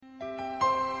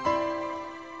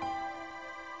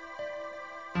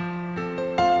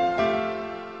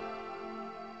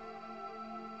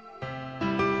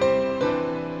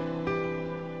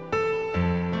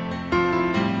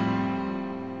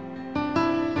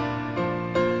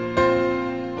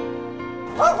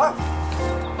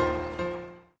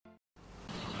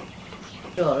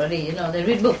study, they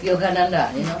read book,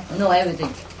 Yogananda, know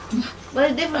everything.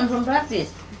 But it's different from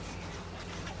practice.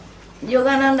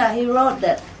 Yogananda, he wrote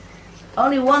that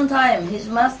only one time his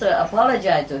master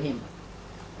apologized to him.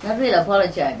 Not really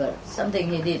apologize, but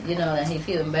something he did, and he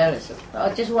feel embarrassed.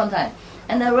 Just one time.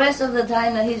 And the rest of the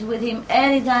time that he's with him,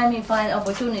 anytime he find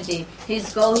opportunity, he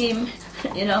scold him,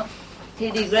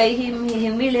 he degrade him, he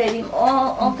humiliate him,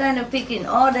 all kind of picking,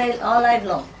 all day, all life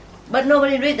long. But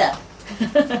nobody read that.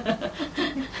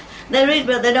 They read,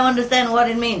 but they don't understand what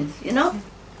it means,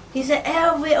 He said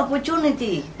every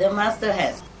opportunity the master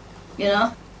has,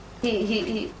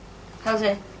 he how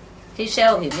say, he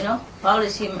shell him,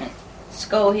 polish him and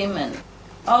scold him and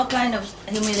all kind of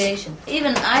humiliation.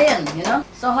 Even iron,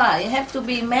 so hard. You have to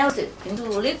be melted into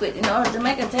liquid in order to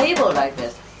make a table like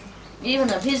this. Even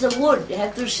a piece of wood, you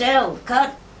have to shell,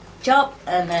 cut, chop,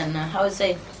 and then,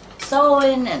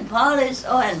 sewing and polish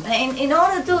and paint in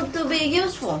order to be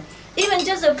useful. Even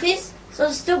just a piece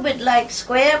so stupid like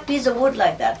square piece of wood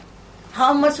like that.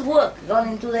 How much work gone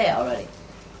into there already?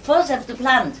 First have to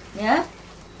plant,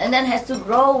 and then has to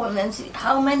grow, and then see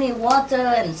how many water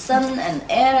and sun and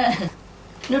air and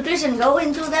nutrition go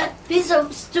into that piece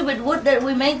of stupid wood that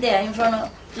we made there in front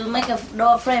of to make a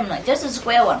door frame, like just a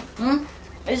square one.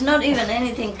 It's not even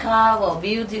anything carved or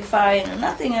beautified,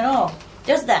 nothing at all.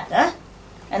 Just that,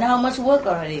 And how much work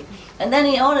already. And then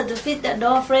in order to fit that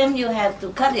door frame, you have to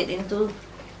cut it into,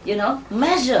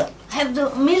 measure. Have to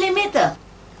millimeter,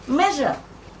 measure.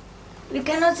 You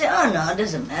cannot say, oh no, it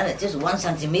doesn't matter, just 1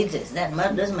 centimeter, that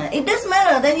much doesn't matter. It does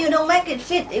matter, then you don't make it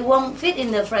fit, it won't fit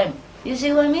in the frame. You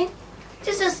see what I mean?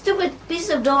 Just a stupid piece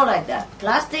of door like that,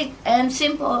 plastic and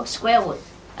simple square wood.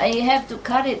 And you have to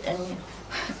cut it and,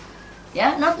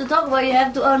 not to talk about you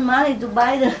have to earn money to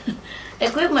buy the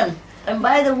equipment and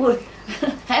buy the wood.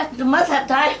 Must have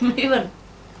time even.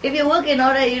 If you work in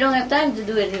order, you don't have time to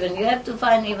do it even. You have to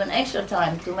find even extra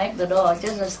time to make the door,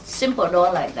 just a simple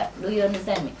door like that. Do you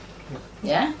understand me?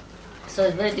 Yeah? So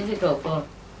it's very difficult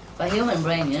for human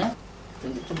brain,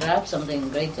 to grab something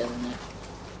greater than that.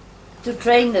 To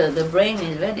train the brain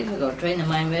is very difficult, train the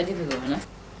mind very difficult,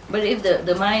 But if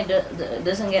the mind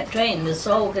doesn't get trained, the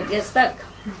soul could get stuck.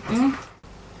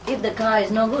 If the car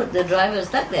is no good, the driver is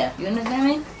stuck there. You understand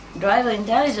me? Driver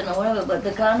intelligent or whatever, but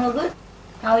the car no good.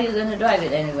 How are you going to drive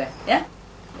it anywhere? Yeah?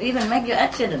 Even make your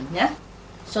accident, yeah?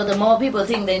 So the more people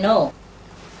think they know,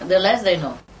 the less they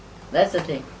know. That's the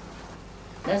thing.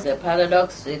 That's a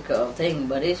paradoxical thing,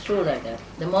 but it's true like that.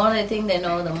 The more they think they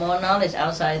know, the more knowledge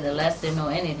outside, the less they know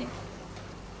anything.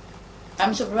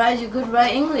 I'm surprised you could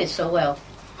write English so well.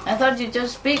 I thought you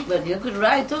just speak, but you could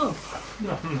write too.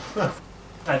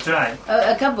 I tried.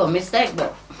 A couple of mistakes,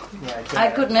 but I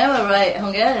could never write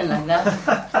Hungarian like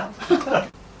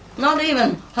that. Not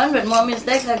even 100 more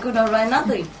mistakes, I could not write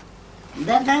nothing.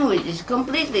 That language is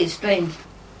completely strange.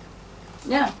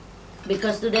 Yeah.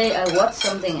 Because today I watched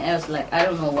something else, like, I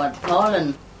don't know what,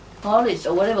 Polish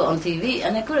or whatever on TV,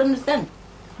 and I couldn't understand.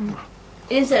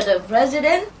 Instead of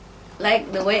president,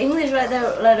 like the way English right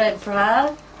there, like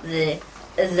proud, the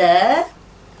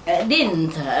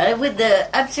didn't, with the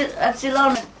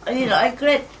epsilon, I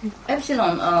create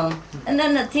epsilon, and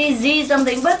then the TZ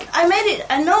something, but I made it,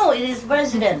 I know it is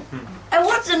president. I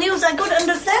watched the news, I could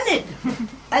understand it.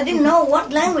 I didn't know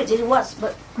what language it was,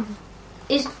 but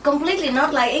it's completely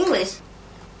not like English.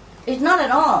 It's not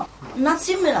at all, not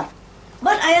similar.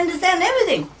 But I understand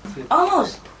everything,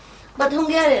 almost. But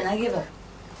Hungarian, I give up.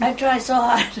 I try so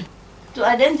hard to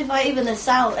identify even the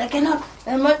sound. I cannot.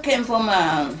 And what came from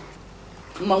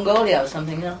Mongolia or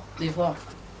something, before.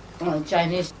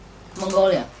 Chinese,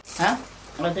 Mongolia, I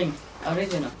think,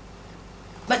 original.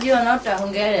 But you are not a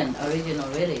Hungarian original,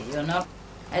 really. You are not.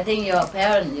 I think your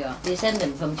parent, your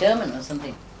descendant from German or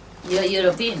something. You're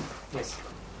European. Yes.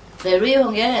 The real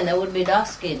Hungarian, they would be dark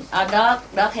skin,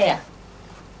 dark hair,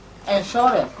 and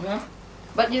shorter,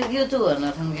 But you too are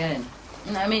not Hungarian.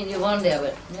 I mean, you weren't there,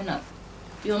 but you're not.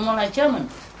 You're more like German.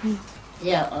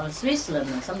 Yeah, or Switzerland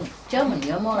or something. German,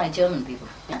 you're more like German people.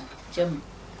 Yeah, German.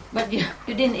 But you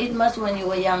didn't eat much when you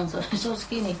were young, so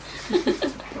skinny.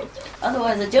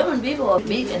 Otherwise, the German people are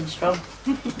big and strong.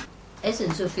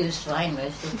 Essen so viel Schwein,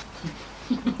 weißt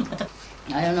du.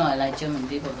 I don't know, I like German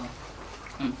people though.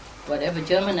 Whatever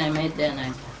German I made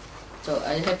then, so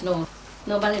I have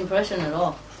no bad impression at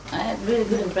all. I have really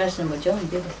good impression with German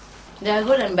people. They are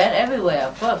good and bad everywhere,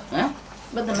 of course,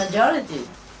 but the majority,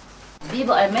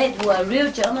 people I met who are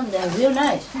real German, they are real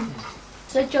nice.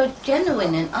 Such a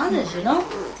genuine and honest,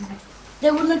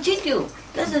 They would not cheat you.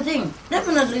 That's the thing.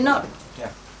 Definitely not.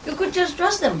 Yeah. You could just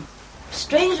trust them.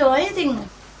 Strange or anything.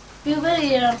 Feel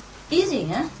very easy,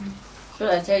 So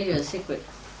I tell you a secret.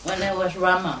 When I was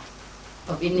Rama,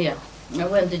 of India. I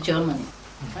went to Germany.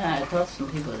 I taught some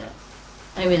people there.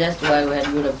 Maybe that's why we had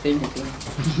good affinity.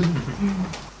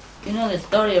 You know the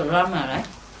story of Rama, right?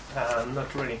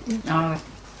 Not really. No.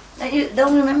 You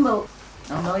don't remember?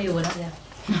 Oh, no, you were not there.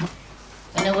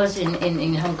 When I was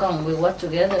in Hong Kong, we watched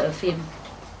together a film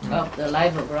of the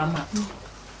life of Rama.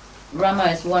 Rama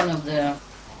is one of the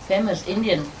famous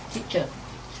Indian teacher,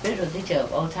 spiritual teacher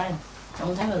of all time,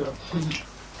 long time ago.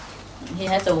 He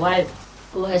has a wife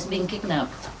who has been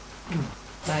kidnapped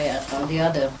by the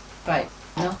other tribe,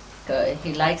 no?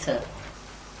 He likes her.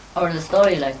 Or the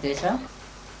story like this, huh?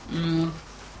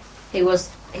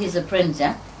 He's a prince,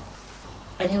 yeah?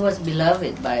 And he was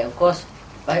beloved by, of course,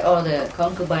 by all the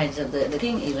concubines of the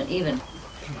king even.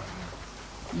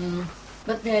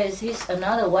 But there is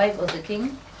another wife of the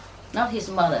king, not his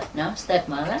mother, no,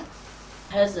 stepmother,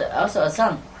 has also a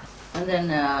son. And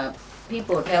then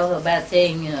people tell her bad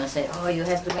thing, say, oh, you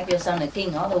have to make your son a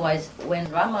king, otherwise when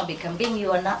Rama become king,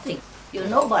 you are nothing, you're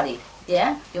nobody.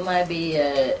 Yeah, you might be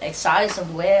exiled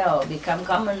somewhere or become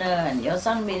commoner, and your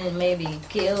son may be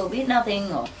killed, be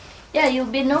nothing, or yeah, you'll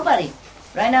be nobody.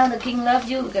 Right now the king loves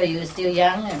you because you're still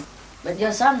young, but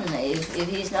your son, if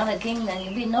he's not a king, then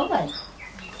you'll be nobody.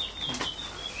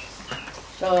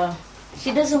 So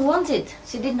she doesn't want it.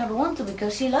 She did not want to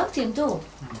because she loved him too.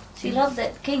 She loved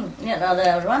that king,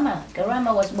 the Rama.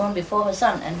 Rama was born before her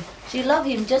son, and she loved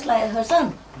him just like her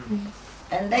son.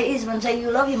 And they even say, you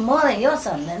love him more than your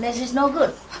son, and this is no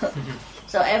good.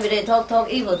 So every day talk,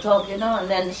 evil talk, and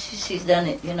then she's done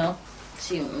it,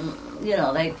 She,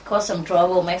 they cause some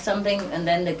trouble, make something, and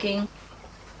then the king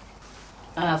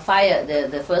fired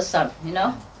the first son,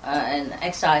 and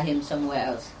exile him somewhere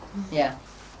else. Yeah.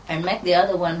 And make the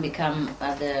other one become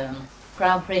the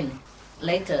crown prince,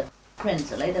 later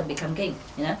become king,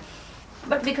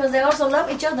 But because they also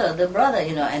love each other, the brother,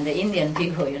 and the Indian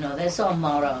people, they're so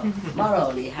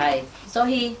morally high. So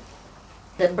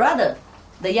the brother,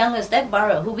 the younger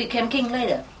stepbrother, who became king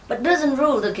later, but doesn't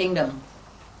rule the kingdom.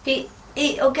 He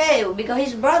because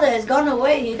his brother has gone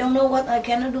away, he don't know what, I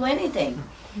cannot do anything.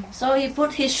 So he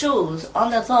put his shoes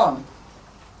on the throne.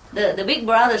 The big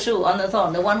brother shoe on the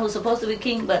throne, the one who's supposed to be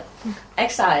king but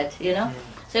exiled,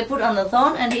 So he put on the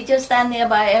throne and he just stand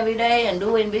nearby every day and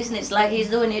doing business like he's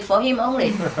doing it for him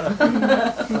only.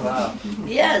 Wow.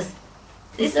 Yes,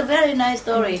 it's a very nice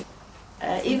story.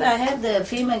 If I have the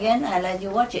film again, I'll let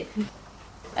you watch it.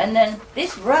 And then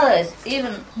this brother is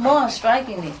even more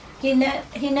strikingly. He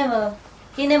never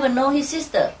know his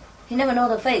sister. He never know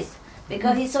the face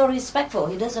because he's so respectful.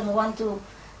 He doesn't want to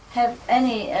have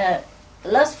any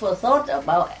lustful thought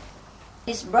about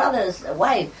his brother's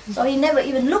wife, so he never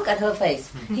even look at her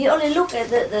face. He only look at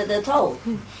the toe.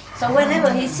 So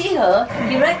whenever he see her,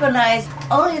 he recognize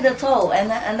only the toe,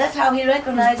 and that's how he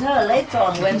recognized her later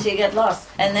on when she get lost.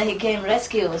 And then he came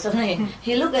rescue. So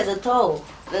he look at the toe,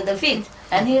 the feet,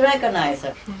 and he recognized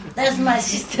her. That's my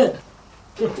sister.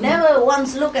 Never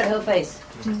once look at her face.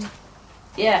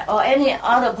 Yeah, or any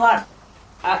other part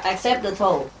except the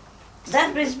toe.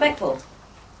 That's respectful.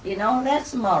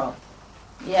 That's moral.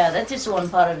 Yeah, that is one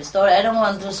part of the story. I don't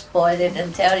want to spoil it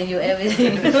and tell you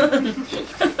everything.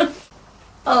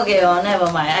 Okay, well,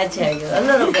 never mind. I tell you a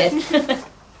little bit.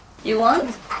 You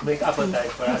want? Make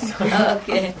appetite for us.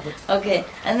 Okay.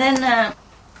 And then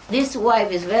this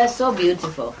wife is so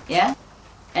beautiful, yeah?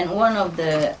 And one of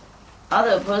the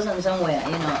other person somewhere,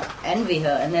 envy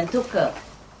her and then took her,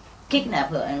 kidnap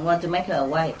her and want to make her a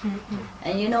wife.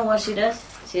 And you know what she does?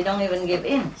 She don't even give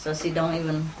in, so she don't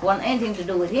even want anything to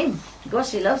do with him because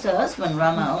she loves her husband,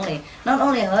 Rama, only. Not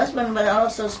only her husband, but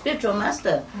also spiritual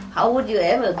master. How would you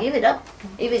ever give it up?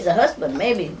 If it's a husband,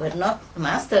 maybe, but not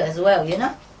master as well,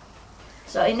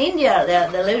 So in India,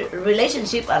 the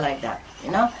relationship are like that,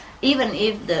 Even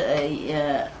if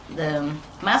the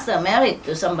master married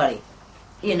to somebody,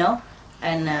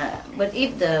 and but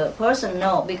if the person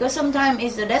know, because sometimes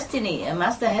it's the destiny, a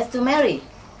master has to marry.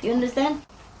 You understand?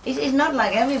 It's not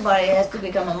like everybody has to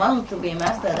become a monk to be a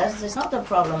master. That's just not the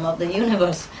problem of the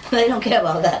universe. They don't care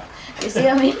about that. You see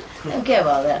what I mean? They don't care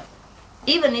about that.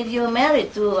 Even if you're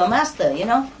married to a master, you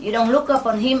don't look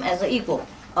upon him as an equal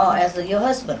or as your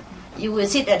husband. You will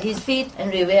sit at his feet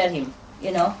and revere him.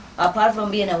 Apart from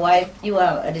being a wife, you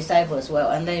are a disciple as well,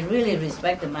 and they really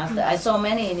respect the master. I saw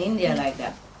many in India like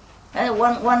that. And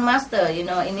one master,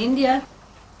 in India,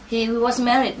 he was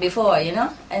married before,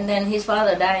 and then his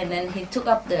father died, and then he took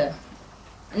up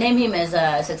named him as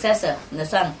a successor, the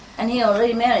son, and he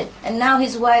already married. And now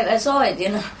his wife, I saw it,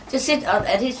 just sit out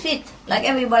at his feet like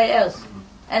everybody else.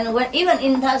 And even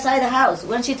inside the house,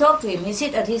 when she talked to him, he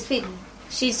sit at his feet.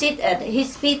 She sit at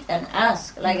his feet and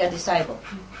ask like a disciple.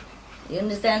 You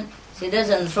understand? She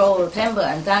doesn't throw temper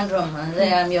and tantrum and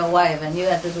say, I'm your wife and you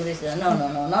have to do this. No,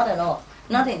 not at all.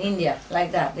 Not in India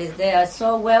like that. They are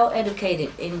so well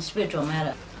educated in spiritual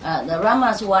matter. The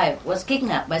Rama's wife was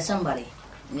kidnapped by somebody.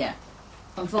 Yeah.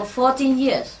 And for 14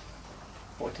 years.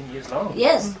 14 years long.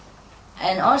 Yes.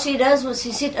 And all she does was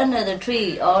she sit under the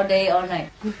tree all day, all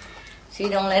night. She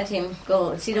don't let him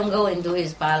go. She don't go into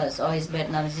his palace or his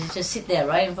bed. Nothing. She just sit there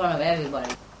right in front of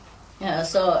everybody.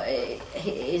 So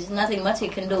it's nothing much he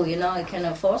can do. He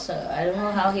cannot force her. I don't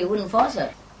know how he wouldn't force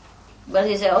her. But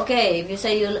he said, okay, if you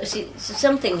say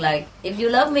something like, if you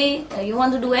love me, you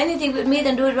want to do anything with me,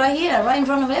 then do it right here, right in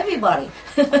front of everybody.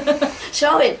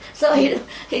 Show it. So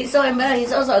he's so embarrassed.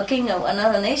 He's also a king of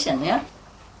another nation, yeah?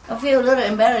 I feel a little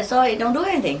embarrassed, so he don't do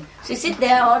anything. She sit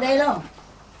there all day long.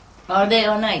 All day,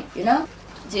 all night, She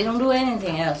don't do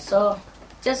anything else. So,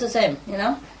 just the same,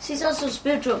 She's also a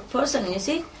spiritual person, you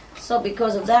see? So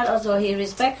because of that, also he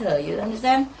respect her, you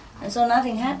understand? And so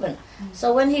nothing happened.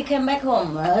 So when he came back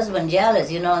home, her husband jealous,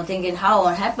 and thinking how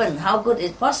it happened, how good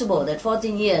is possible that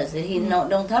 14 years that he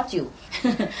don't touch you.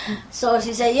 So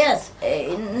she said, yes,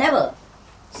 never.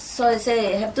 So I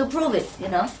say, have to prove it,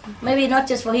 Maybe not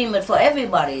just for him, but for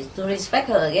everybody, to respect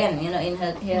her again,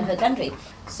 in her country.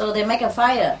 So they make a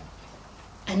fire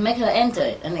and make her enter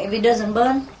it. And if it doesn't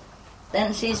burn,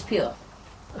 then she's pure.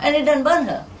 And it doesn't burn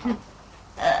her.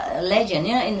 Legend,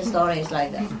 in the story is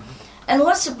like that. And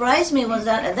what surprised me was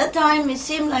that at that time it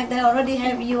seemed like they already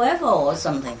have UFO or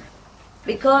something.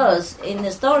 Because in the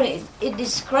story it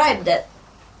described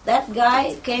that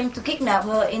guy came to kidnap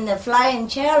her in a flying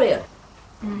chariot.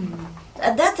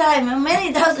 At that time,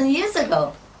 many thousand years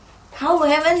ago. How we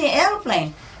have any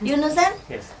airplane? You understand?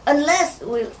 Yes. Unless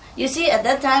you see, at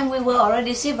that time we were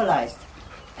already civilized.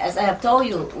 As I have told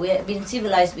you, we have been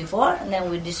civilized before, and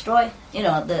then we destroy,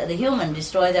 the human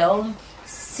destroy their own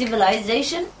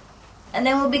civilization, and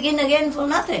then we begin again from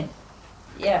nothing.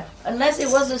 Yeah, unless it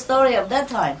was the story of that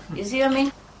time. You see what I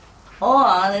mean? Or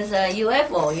there's a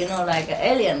UFO, like an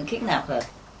alien kidnap her.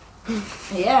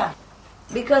 Yeah,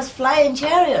 because flying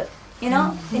chariot,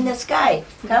 in the sky,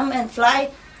 come and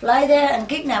fly there and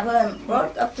kidnap her and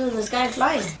brought up to the sky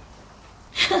flying.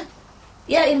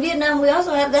 Yeah, in Vietnam we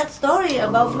also have that story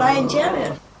about flying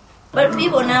chariot. But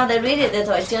people now, they read it, they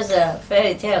thought it's just a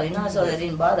fairy tale, so they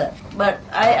didn't bother. But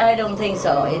I don't think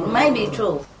so. It might be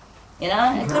true. It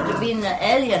could have been an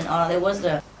alien, or there was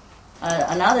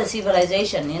another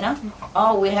civilization,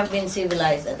 Or we have been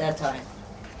civilized at that time.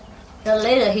 Then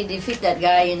later he defeated that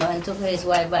guy, and took his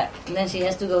wife back. And then she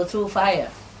has to go through fire,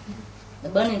 the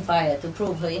burning fire, to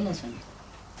prove her innocence.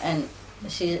 And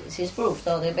she's proved,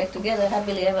 so they're back together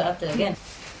happily ever after again.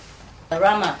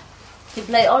 Rama, he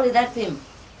played only that film.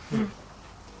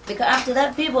 Because after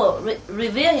that people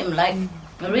revere him like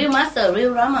a real master, a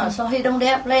real Rama, so he don't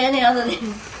dare play any other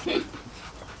thing.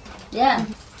 Yeah.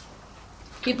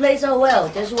 He played so well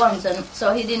just once, and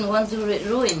so he didn't want to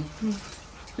ruin.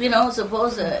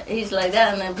 Suppose he's like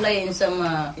that and then playing some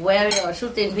warrior or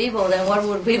shooting people, then what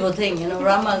would people think?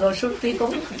 Rama go shoot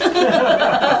people?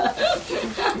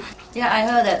 Yeah, I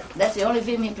heard that. That's the only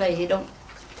film he played. He don't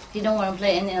want to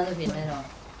play any other film at all.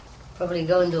 Probably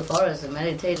go into a forest and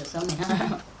meditate or something.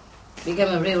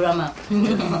 Become a real Rama.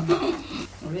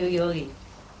 A real yogi.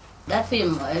 That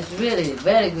film is really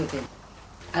very good film.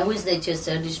 I wish they just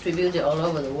distribute it all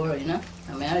over the world,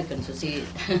 Americans to see it.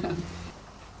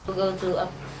 To go to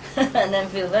up and then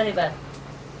feel very bad.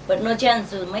 But no chance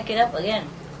to make it up again.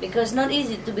 Because it's not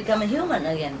easy to become a human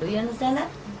again. Do you understand that?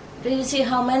 Do you see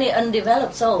how many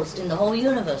undeveloped souls in the whole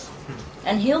universe?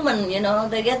 And human,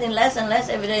 they're getting less and less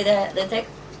every day. They take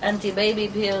anti-baby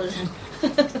pills.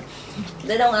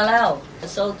 They don't allow the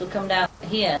soul to come down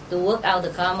here to work out the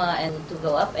karma and to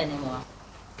go up anymore.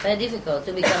 Very difficult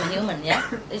to become a human, yeah?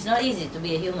 It's not easy to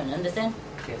be a human, understand?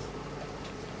 Yes.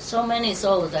 So many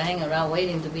souls are hanging around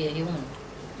waiting to be a human.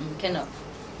 Cannot.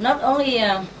 Not only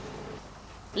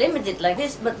limited like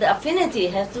this, but the affinity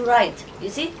has to right. You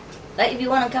see? Like if you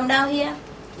want to come down here,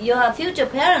 your future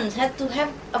parents have to have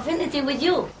affinity with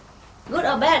you. Good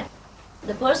or bad.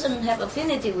 The person have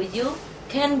affinity with you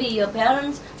can be your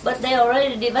parents, but they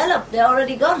already developed, they're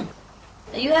already gone.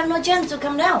 You have no chance to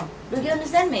come down. Do you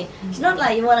understand me? It's not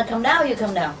like you want to come down, you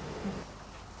come down.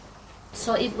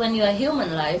 So if when you are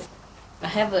human life,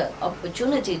 have an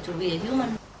opportunity to be a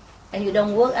human, and you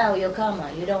don't work out your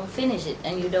karma, you don't finish it,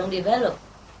 and you don't develop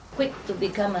quick to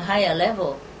become a higher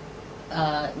level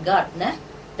God,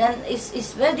 then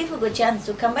it's very difficult chance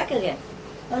to come back again.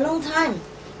 A long time.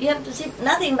 You have to sit,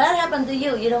 nothing bad happened to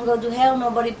you. You don't go to hell,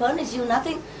 nobody punish you,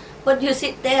 nothing. But you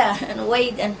sit there and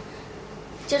wait, and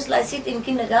just like sit in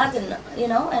kindergarten,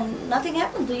 and nothing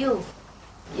happened to you.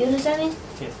 You understand me?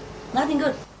 Yes. Nothing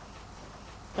good.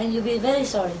 And you'll be very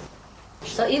sorry.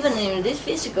 So even in this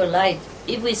physical life,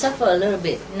 if we suffer a little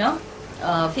bit,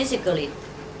 physically,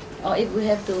 or if we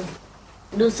have to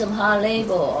do some hard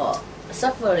labor or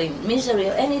suffering, misery,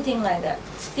 or anything like that,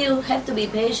 still have to be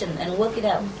patient and work it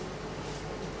out.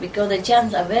 Because the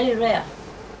chances are very rare.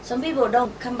 Some people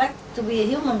don't come back to be a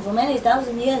human for many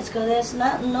thousand years because there's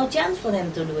no chance for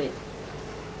them to do it.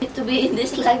 To be in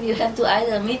this life, you have to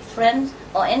either meet friends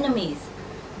or enemies,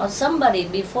 or somebody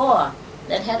before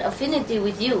that had affinity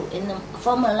with you in the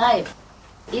former life,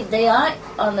 if they are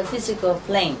on the physical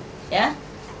plane, yeah?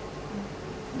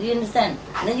 Do you understand?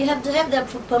 Then you have to have their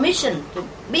permission to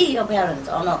be your parents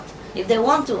or not, if they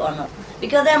want to or not.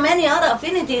 Because there are many other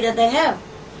affinity that they have.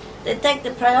 They take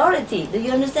the priority. Do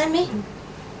you understand me?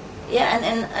 Yeah,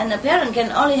 and a parent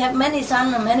can only have many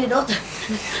sons and many daughters.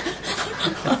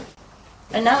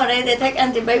 And nowadays they take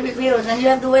anti-baby pills and you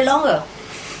have to wait longer.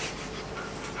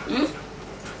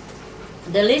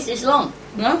 The list is long.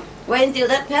 No? Wait until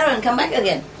that parent come back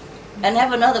again and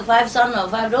have another 5 sons or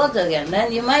 5 daughters again.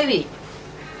 Then you maybe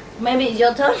it's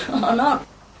your turn or not.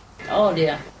 Oh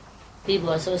dear,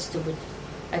 people are so stupid.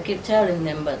 I keep telling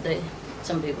them, but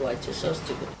some people are just so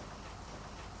stupid.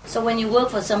 So when you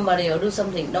work for somebody or do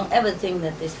something, don't ever think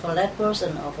that it's for that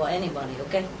person or for anybody,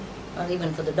 okay? Not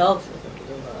even for the dog, for the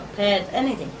pet,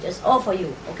 anything. Just all for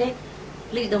you, okay?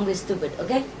 Please don't be stupid,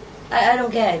 okay? I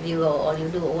don't care if you go or you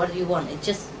do or what you want. I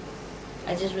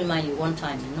just remind you one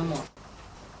time and no more.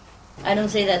 I don't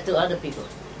say that to other people,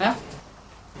 huh?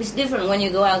 It's different when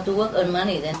you go out to work, earn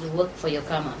money, than to work for your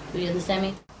karma. Do you understand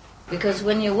me? Because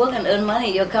when you work and earn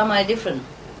money, your karma is different.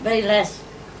 Very less.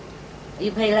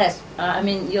 You pay less.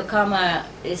 Your karma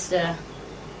is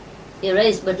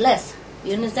erased, but less.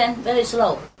 You understand? Very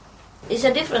slow. It's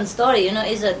a different story,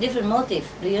 it's a different motive.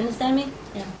 Do you understand me?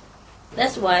 Yeah.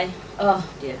 That's why, oh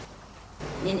dear.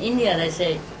 In India, they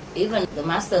say, even the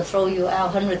master throw you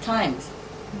out 100 times.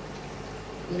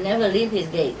 You never leave his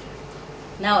gate.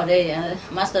 Nowadays,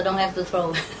 master don't have to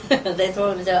throw. They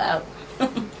throw themselves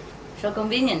out. So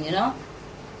convenient,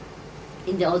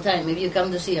 In the old time, if you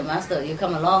come to see a master, you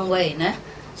come a long way, nah?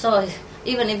 So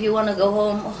even if you want to go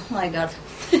home, oh my God,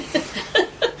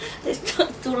 it's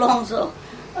too long, so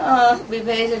be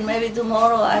patient, maybe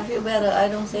tomorrow I feel better, I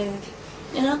don't say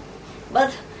anything,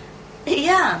 But,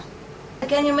 yeah,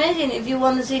 can you imagine if you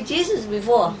want to see Jesus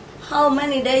before, how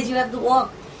many days you have to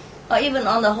walk? Or even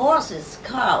on the horse's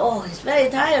car, it's very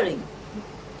tiring.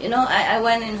 I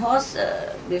went in horse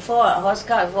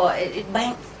car before, it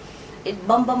banged. It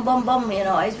bum,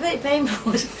 it's very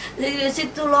painful. You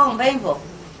sit too long, painful.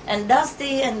 And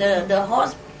dusty, and the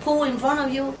horse pull in front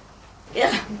of you.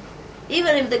 Yeah.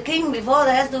 Even if the king before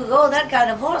has to go that kind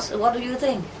of horse, what do you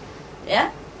think?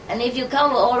 Yeah? And if you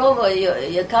cover all over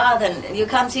your car, then you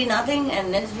can't see nothing,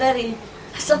 and it's very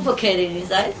suffocating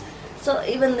inside. So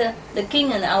even the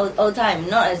king in our old time,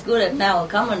 not as good as now, a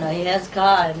commoner, he has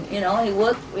car, and he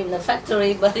worked in the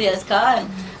factory, but he has car, and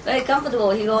very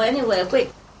comfortable, he go anywhere quick.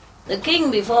 The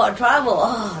king before travel,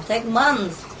 take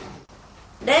months,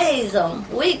 days or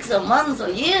weeks or months or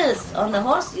years on the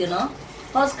horse,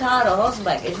 horse cart or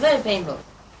horseback. It's very painful.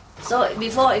 So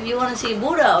before, if you want to see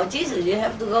Buddha or Jesus, you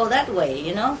have to go that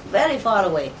way, very far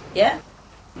away, yeah?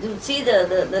 To see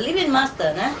the living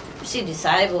master, to see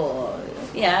disciple or,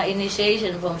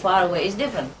 initiation from far away is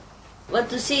different. But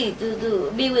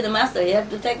to be with the master, you have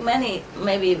to take many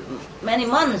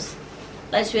months.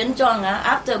 Like Xuan Zhuang,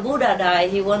 after Buddha died,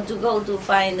 he wanted to go to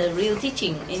find the real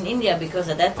teaching in India because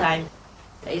at that time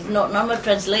it's not normal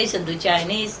translation to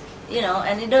Chinese,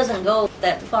 and it doesn't go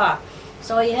that far.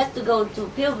 So he had to go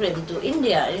to pilgrim to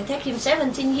India, and it took him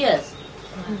 17 years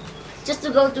just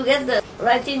to go to get the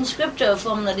writing scripture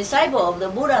from the disciple of the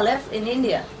Buddha left in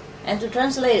India and to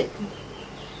translate it.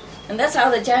 And that's how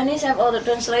the Chinese have all the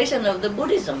translation of the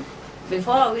Buddhism.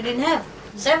 Before we didn't have.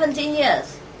 17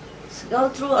 years. Go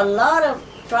through a lot of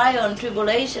trial and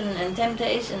tribulation and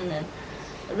temptation and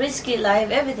risky life,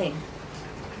 everything.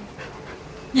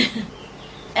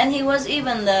 And he was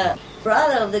even the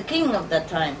brother of the king of that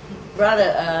time.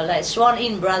 Brother, like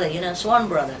sworn-in brother, sworn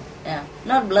brother. Yeah,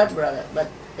 not blood brother,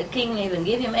 but the king even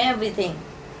give him everything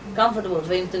comfortable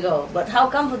for him to go. But how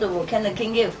comfortable can the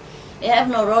king give? They have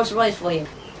no Rolls Royce for him.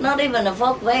 Not even a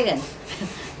Volkswagen.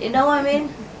 You know what I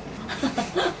mean?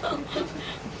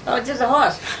 Oh, just a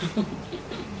horse.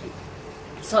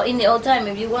 So in the old time,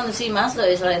 if you want to see master,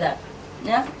 it's like that.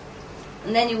 Yeah?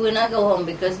 And then you will not go home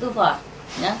because it's too far.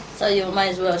 Yeah? So you might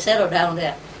as well settle down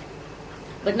there.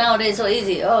 But nowadays so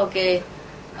easy. Oh, okay.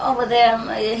 Over there,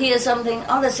 here's something.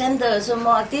 Other center, some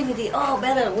more activity. Oh,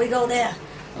 better, we go there.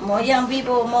 More young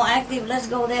people, more active. Let's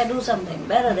go there, do something.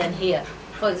 Better than here.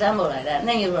 for example, like that. And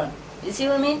then you run. You see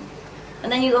what I mean?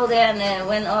 And then you go there, and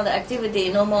when all the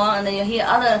activity no more, and then you hear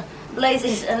other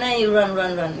places, and then you run,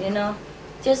 you know.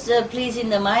 Just pleasing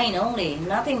the mind only,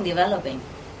 nothing developing.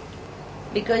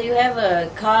 Because you have a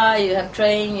car, you have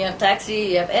train, you have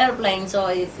taxi, you have airplane, so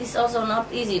it's also not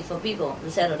easy for people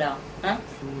to settle down. Huh?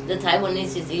 The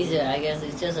Taiwanese is easier, I guess.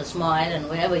 It's just a small island.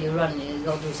 Wherever you run, you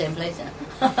go to the same place.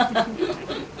 Huh?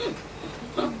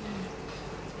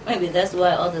 Maybe that's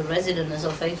why all the residents are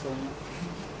so faithful. You know?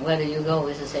 Wherever you go,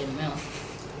 it's the same. You know?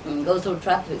 And go through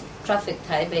traffic,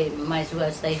 Taipei, might as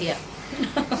well stay here.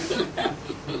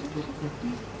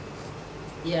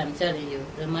 Yeah, I'm telling you,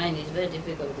 the mind is very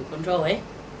difficult to control, eh?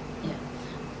 Yeah.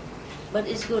 But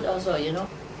it's good also, you know.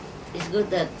 It's good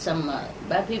that some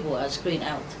bad people are screened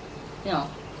out. You know,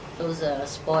 those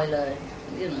spoiler,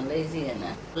 you know, lazy and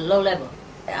low level.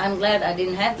 I'm glad I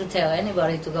didn't have to tell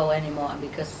anybody to go anymore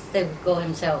because they would go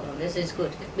themselves. This is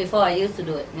good. Before I used to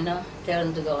do it, you know, tell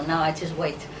them to go. Now I just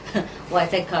wait. Why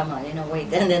take karma, you know,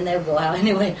 wait, and then they'll go out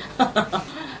anyway.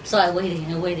 So I'm waiting,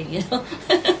 you know.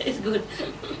 It's good.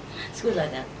 It's good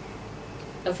like that.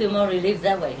 I feel more relief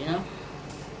that way, you know.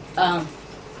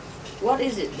 What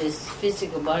is it, this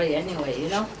physical body anyway, you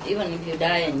know? Even if you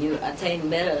die and you attain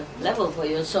better level for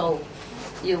your soul,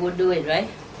 you would do it, right?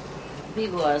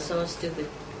 People are so stupid,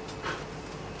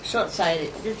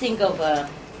 short-sighted. They think of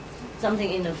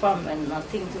something in the front and not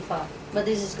think too far. But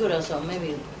this is good also.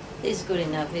 Maybe this is good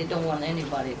enough. They don't want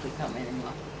anybody to come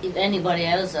anymore. If anybody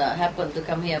else happened to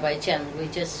come here by chance, we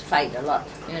just fight a lot,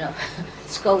 you know,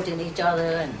 scolding each other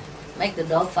and make the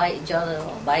dog fight each other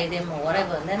or bite them or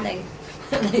whatever, and then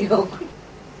they go.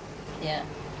 Yeah,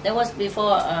 that was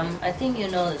before. I think you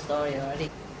know the story already.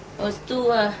 It was two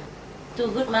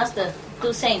good masters,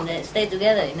 two saints that stayed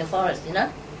together in the forest, you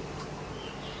know,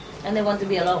 and they want to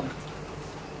be alone.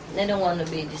 They don't want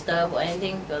to be disturbed or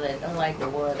anything because they don't like the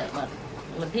world that much.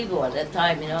 The people at that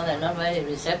time, you know, they're not very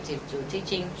receptive to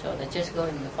teaching, so they just go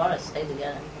in the forest, stay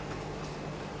together,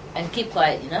 and keep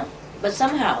quiet, you know. But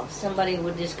somehow, somebody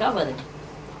would discover them.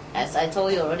 As I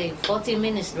told you already, 14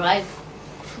 minutes drive.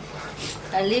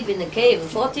 I live in a cave,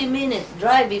 14 minutes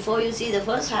drive before you see the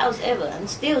first house ever, and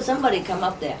still somebody come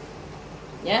up there,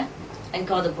 yeah, and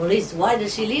call the police. Why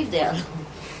does she live there?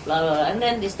 Blah, blah, blah, and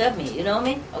then disturb me, you know what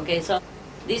I mean? Okay, so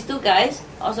these two guys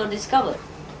also discovered.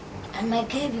 And my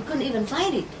cave, you couldn't even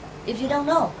find it if you don't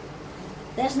know.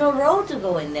 There's no road to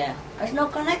go in there. There's no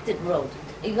connected road.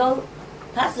 You go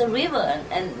past the river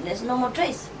and there's no more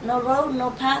trace. No road,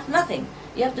 no path, nothing.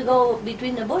 You have to go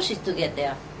between the bushes to get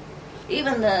there.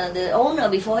 Even the owner,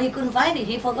 before he couldn't find it,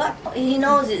 he forgot. He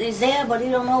knows it is there, but he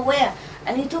don't know where.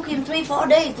 And it took him 3-4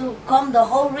 days to comb the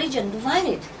whole region to find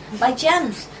it, by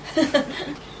chance.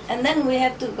 And then we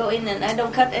have to go in, and I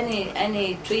don't cut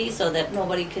any trees so that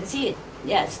nobody can see it.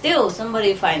 Yeah, still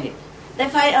somebody find it. They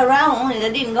find around only,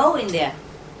 they didn't go in there.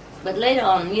 But later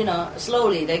on, you know,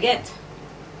 slowly they get.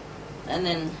 And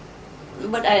then,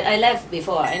 but I left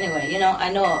before anyway, you know,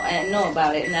 I know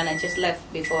about it, and then I just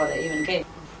left before they even came.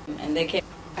 And they came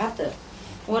after.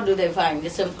 What do they find?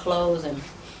 Just some clothes and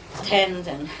tent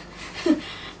and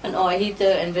an oil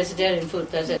heater and vegetarian food,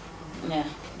 that's it. Yeah.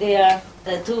 They are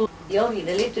the two yogis,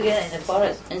 they live together in the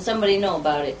forest, and somebody know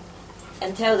about it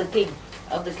and tell the king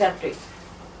of the country.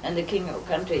 And the king of the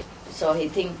country, so he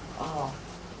think, oh,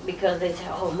 because they say,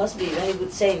 oh, must be very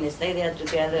good saint. They stay there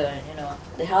together, and, you know,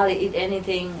 they hardly eat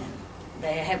anything, and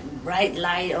they have bright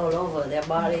light all over their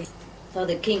body. So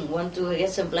the king want to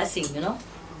get some blessing, you know.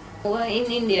 Well,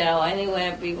 in India or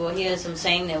anywhere, people hear some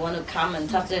saint, they want to come and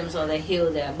touch them, so they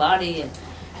heal their body, and,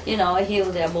 you know,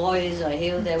 heal their boys or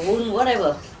heal their wound,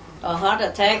 whatever, or heart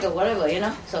attack or whatever, you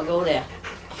know. So go there.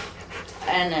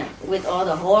 And with all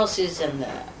the horses and the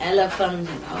elephants,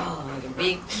 and the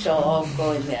big show off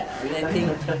going there. And I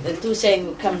think the two saints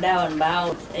would come down and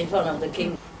bow in front of the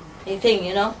king. He think,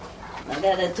 you know,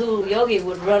 that the two yogis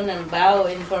would run and bow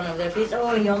in front of their feet.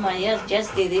 Oh, you're my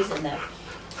majesty, this and that.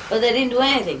 But they didn't do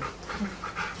anything.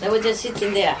 They were just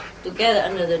sitting there together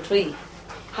under the tree.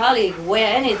 Hardly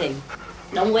wear anything.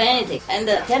 Don't wear anything. And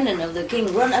the attendant of the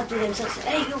king run up to them and says,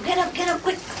 hey, you get up,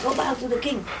 quick. Go bow to the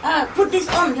king. Put this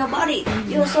on your body.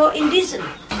 You're so indecent.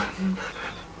 You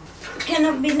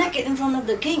cannot be naked in front of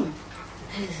the king.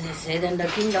 They say, then the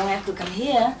king don't have to come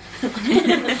here.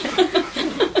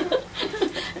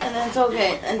 And that's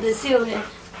okay. And they still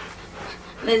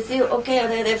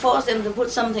okay, they force them to put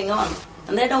something on.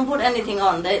 And they don't put anything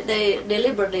on. They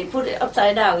deliberately put it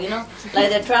upside down, you know, like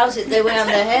the trousers they wear on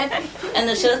their head and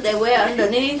the shirt they wear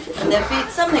underneath and their feet,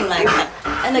 something like that.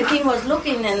 And the king was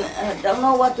looking and don't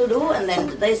know what to do, and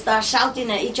then they start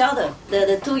shouting at each other.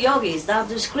 The two yogis start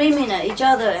screaming at each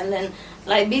other, and then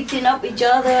like beating up each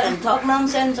other and talk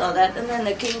nonsense or that. And then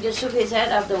the king just shook his head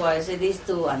afterwards. Said, "These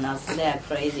two are not, they're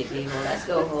crazy people. Let's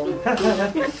go home."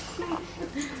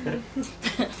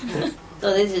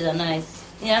 So this is a nice,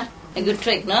 a good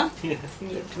trick, no? Yeah.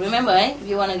 Remember, if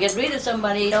you want to get rid of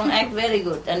somebody, don't act very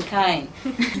good and kind.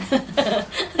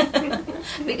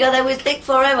 Because they will stick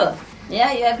forever.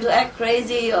 Yeah, you have to act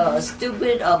crazy or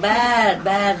stupid or bad,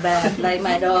 like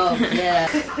my dog. Yeah,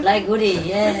 like Goody.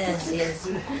 Yes.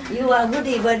 You are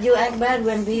Goody, but you act bad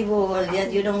when people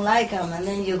yet you don't like them, and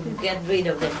then you get rid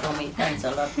of them for me. Thanks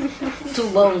a lot. 2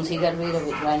 bones, he got rid of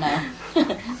it right now.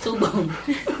 2 bones.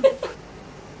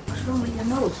 What's wrong with your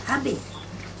nose? Happy?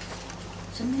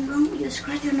 Something wrong with you?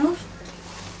 Scratch your nose?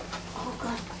 Oh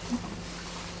God!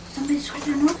 Somebody scratch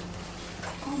your nose?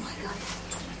 Oh my God!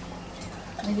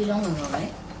 Maybe long ago,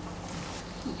 right?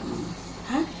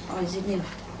 Huh? Or is it new?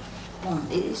 No,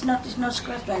 it's not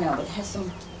scratched right now, but it has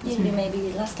some.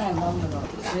 Maybe last time long ago.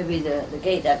 Maybe the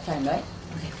gate that time, right?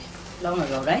 Okay. Long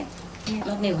ago, right? Yeah.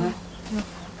 Not new, huh? No.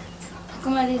 How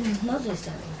come I didn't notice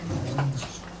that?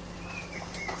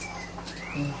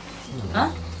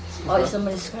 Huh? Or is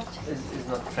somebody scratched? It's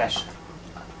not fresh.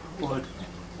 Old.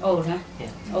 Old, huh? Yeah.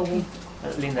 Oh.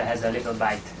 Linda has a little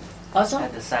bite Also?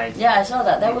 at the side. Yeah, I saw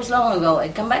that. That was long ago.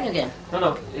 It come back again.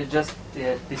 No, it just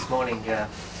this morning,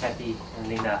 Happy and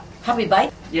Linda. Happy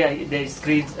bite? Yeah, they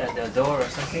screamed at the door or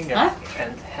something, Huh?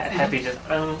 and Happy just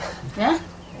Yeah?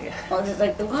 yeah, Oh, it's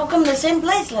like, how come the same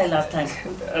place like last time?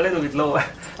 a little bit lower.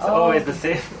 So Oh. always the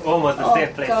same, almost the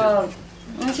same place. God.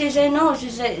 And she said no. She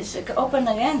said it's open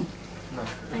again. No.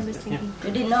 I was thinking.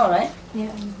 You didn't know, right?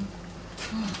 Yeah.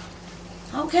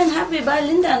 How can Happy buy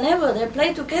Linda? Never. They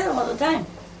play together all the time.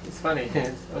 It's funny.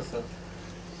 It's also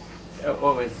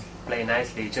always play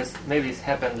nicely. Just maybe it's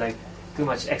happened like too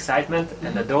much excitement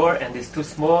and the door and it's too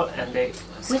small and they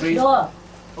Which squeeze door?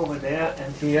 over there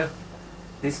and here.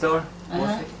 This door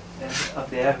mostly. And up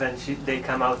there when they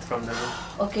come out from the room.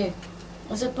 Okay.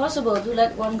 Is it possible to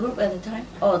let one group at a time?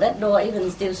 Oh, that door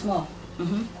even still small.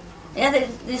 Mm-hmm. Yeah,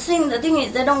 the thing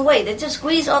is they don't wait. They just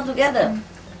squeeze all together.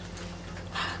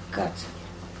 God.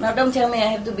 Now don't tell me I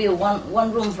have to build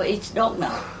one room for each dog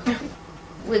now.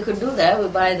 We could do that. We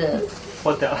buy the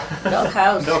Hotel. dog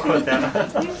house. Dog hotel.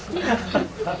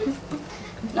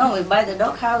 No, we buy the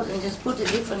dog house and just put it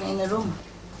different in the room.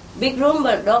 Big room,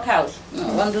 but dog house.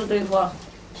 No, 1, 2, 3, 4.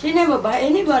 She never buy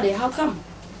anybody. How come?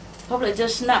 Probably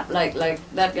just snap like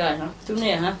that guy, huh? Too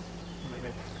near, huh?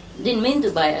 Didn't mean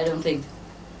to buy, I don't think.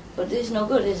 But this is no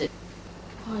good, is it?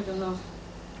 Oh, I don't know.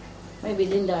 Maybe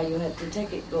Linda, you have to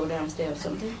take it, go downstairs or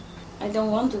something. I don't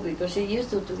want to because she used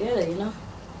to together, you know.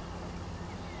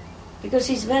 Because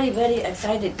she's very, very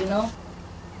excited, you know.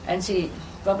 And she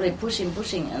probably pushing,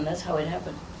 and that's how it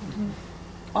happened. Mm-hmm.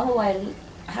 Otherwise,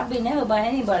 Happy never by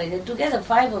anybody. They're together,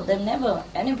 5 of them, never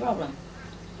any problem.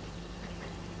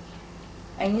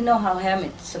 And you know how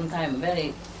Hamid sometimes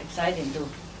very exciting too.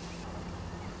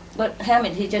 But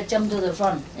Hamid, he just jumped to the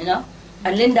front, you know.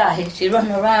 And Linda, she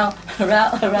run around,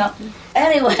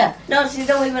 anywhere. No, she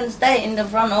don't even stay in the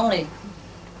front only.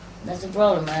 That's the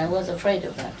problem. I was afraid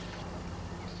of that.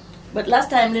 But last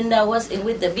time Linda was in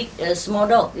with the big small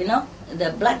dog, you know,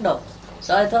 the black dog.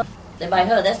 So I thought that by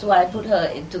her, that's why I put her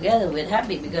in together with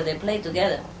Happy because they play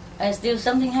together. And still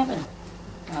something happened.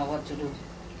 Now what to do?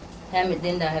 Hamid,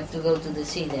 Linda have to go to the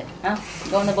sea then, huh?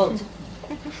 Go on the boat.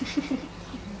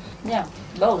 Yeah,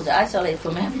 boats isolate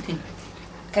from everything.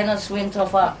 Cannot swim so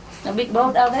far. A big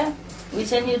boat out there, we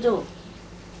send you to.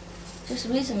 Just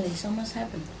recently, so much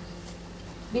happened.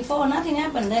 Before, nothing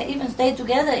happened. They even stayed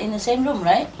together in the same room,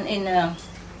 right? In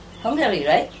Hungary,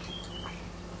 right?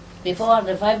 Before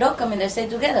the 5 dogs come in, they stayed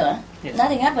together, huh? Yes.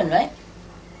 Nothing happened, right?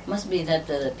 Must be that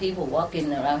the people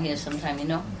walking around here sometime, you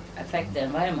know, affect the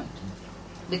environment.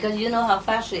 Because you know how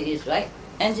fast she is, right?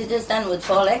 And she just stand with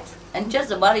 4 legs, and just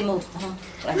the body moves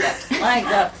like that. My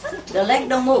God, the leg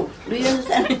don't move. Do you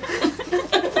understand?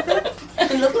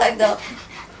 It look like the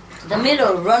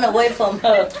middle run away from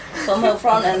her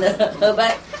front and her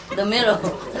back. The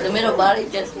middle body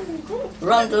just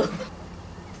run to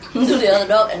the other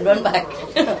dog and run back.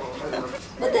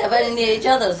 But they're very near each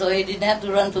other, so he didn't have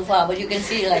to run too far. But you can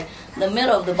see like the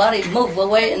middle of the body move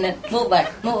away and then move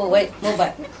back, move away, move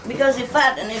back. Because it's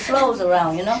fat and it flows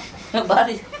around, you know. The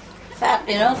body's fat,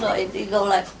 you know, so it go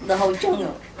like the whole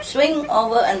jungle. Swing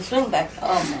over and swing back.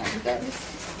 Oh my God.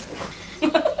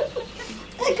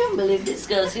 I can't believe this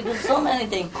girl. She does so many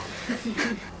things.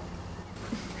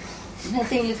 I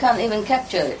think you can't even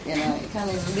capture it, you know. You can't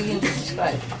even begin to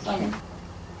describe it. Funny.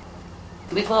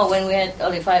 Before, when we had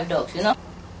only 5 dogs, you know.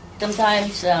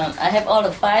 Sometimes I have all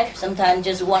the 5, sometimes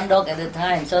just 1 dog at a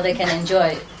time, so they can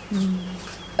enjoy it.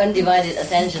 undivided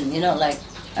attention, like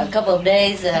a couple of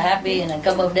days happy and a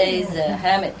couple of days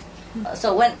Hamid.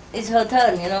 So when it's her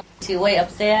turn, she way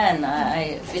upstairs and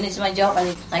I finish my job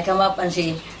and I come up and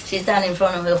she stand in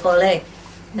front of her four leg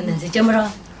and then she jump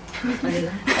around.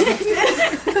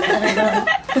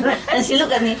 And she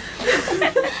look at me.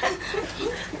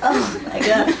 Oh my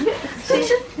God.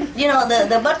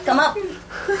 The butt come up.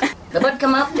 The butt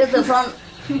come up, just the front.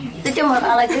 The jump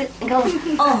around like this and go,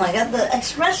 oh my God, the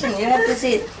expression, you have to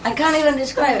see it. I can't even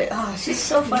describe it. Oh, she's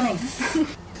so funny.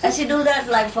 And she do that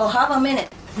like for half a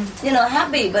minute.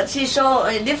 Happy, but she show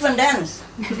a different dance.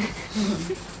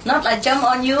 Not like jump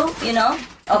on you,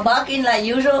 or barking like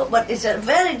usual, but it's a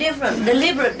very different,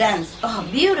 deliberate dance. Oh,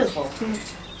 beautiful.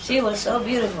 She was so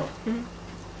beautiful.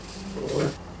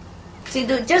 She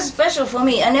do just special for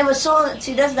me. I never saw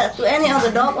she does that to any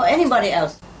other dog or anybody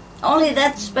else. Only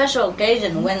that special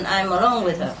occasion when I'm alone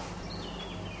with her.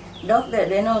 Dog that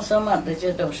they know so much, they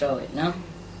just don't show it, no?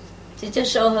 She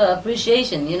just show her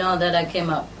appreciation, that I came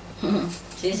up.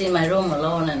 She's in my room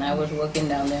alone and I was working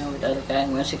down there with other guy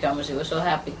and when she comes she was so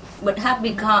happy. But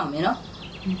happy, calm,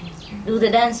 Do the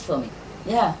dance for me.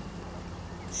 Yeah.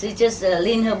 She just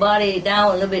lean her body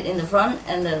down a little bit in the front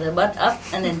and the butt up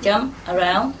and then jump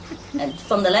around and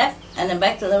from the left and then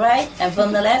back to the right and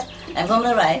from the left and from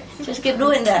the right. Just keep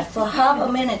doing that for half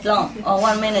a minute long or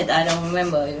 1 minute, I don't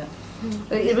remember even.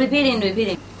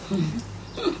 Repeating.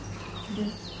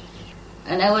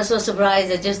 And I was so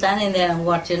surprised, I just standing there and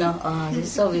watch, oh, this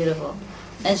is so beautiful.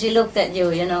 And she looked at you,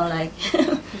 like,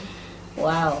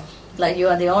 wow, like you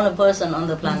are the only person on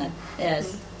the planet.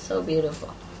 Yes, so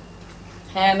beautiful.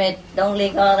 Hamid, don't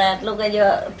lick all that. Look at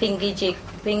your pinky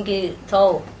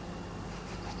toe.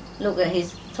 Look at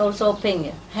his toe so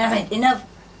pink. Hamid, enough.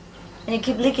 And he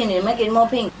keep licking it, make it more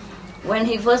pink. When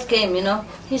he first came,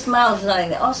 his mouth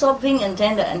like all so pink and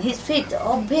tender, and his feet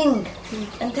all pink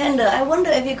and tender. I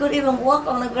wonder if he could even walk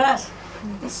on the grass.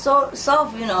 It's so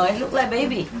soft, it looked like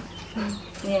baby.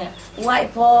 Yeah,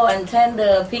 white paw and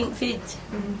tender pink feet.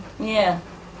 Yeah.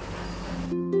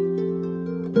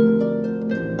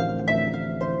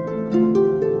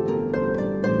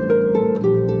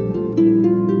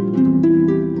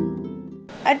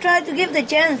 I try to give the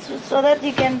chance so that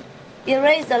he can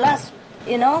erase the last,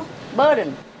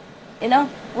 burden.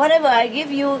 Whatever I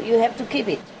give you, you have to keep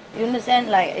it. You understand?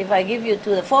 Like if I give you to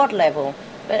the 4th level,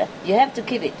 you have to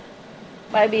keep it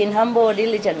by being humble,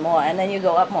 diligent more, and then you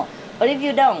go up more. But if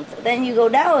you don't, then you go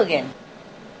down again.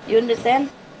 You understand?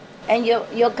 And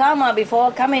your karma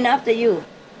before coming after you.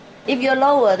 If you're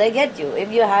lower, they get you. If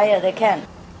you're higher, they can.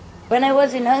 When I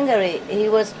was in Hungary, he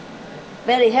was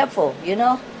very helpful,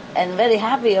 and very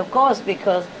happy, of course,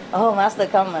 because Master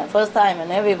come first time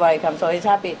and everybody comes, so he's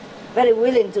happy, very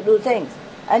willing to do things.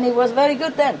 And he was very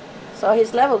good then, so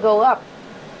his level go up.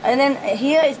 And then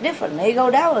here it's different, he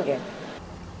go down again.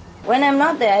 When I'm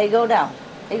not there, he go down.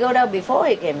 He go down before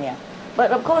he came here.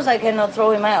 But of course I cannot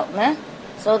throw him out,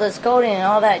 so the scolding and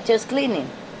all that, just cleaning.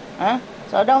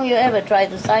 So don't you ever try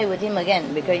to side with him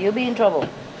again, because you'll be in trouble.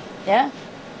 Yeah?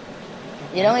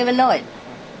 You don't even know it.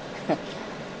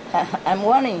 I'm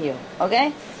warning you,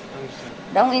 okay?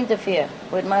 Don't interfere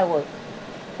with my work.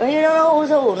 But you don't know who's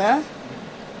who,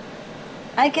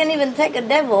 I can even take a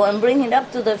devil and bring it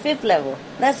up to the 5th level.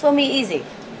 That's for me easy.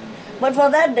 But for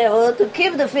that devil to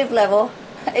keep the 5th level,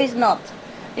 it's not.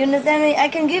 You understand me? I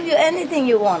can give you anything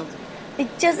you want.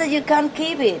 It's just that you can't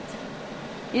keep it.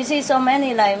 You see so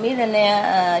many like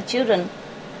millionaire children,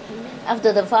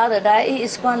 after the father died, he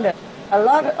squandered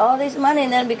all this money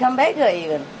and then become beggar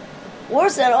even.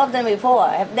 Worse off than before,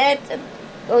 have debt and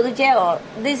go to jail.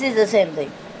 This is the same thing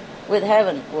with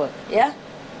heaven work, yeah?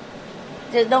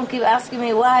 Just don't keep asking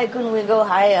me why couldn't we go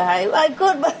higher. I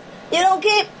could, but you don't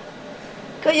keep.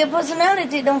 Because your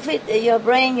personality don't fit your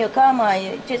brain, your karma.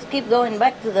 You just keep going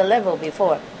back to the level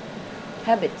before.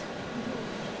 Habit.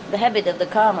 The habit of the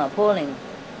karma pulling.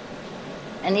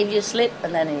 And if you slip,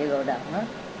 and then you go down.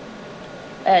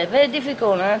 Very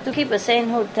difficult to keep a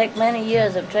sainthood. Take many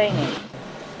years of training.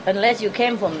 Unless you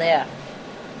came from there.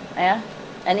 Yeah?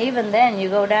 And even then, you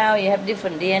go down, you have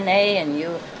different DNA, and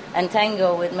you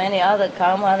entangle with many other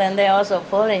karma, and they're also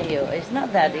pulling you. It's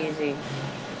not that easy.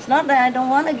 It's not that I don't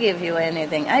want to give you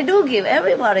anything. I do give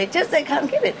everybody, just I can't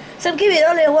give it. Some give it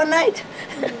only one night.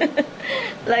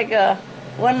 Like a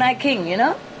one-night king,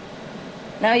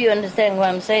 Now you understand what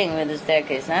I'm saying with the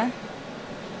staircase,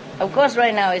 Of course,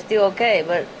 right now it's still okay,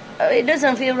 but it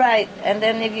doesn't feel right. And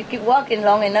then if you keep walking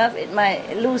long enough, it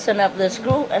might loosen up the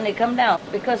screw and it come down.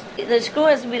 Because the screw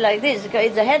has to be like this, because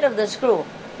it's the head of the screw.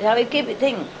 It's how you keep it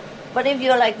thing. But if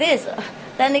you're like this,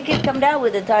 then it keep come down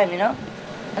with the time,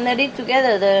 And they did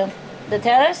together the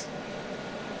terrace.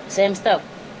 Same stuff.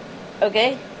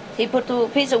 Okay? He put two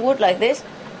pieces of wood like this,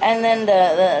 and then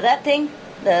that thing,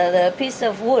 the piece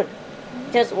of wood,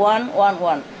 just one.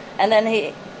 And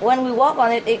then when we walk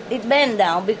on it, it bend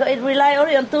down because it relies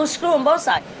only on two screws on both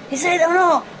sides. He said, oh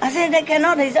no. I said, they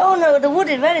cannot. He said, oh no, the wood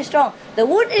is very strong. The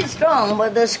wood is strong,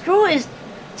 but the screw is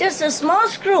just a small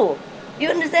screw. You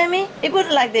understand me? He put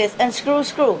it like this and screw.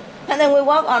 And then we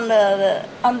walk on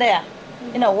on there,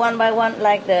 one by one,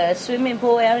 like the swimming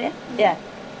pool area. Yeah.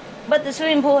 But the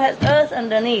swimming pool has earth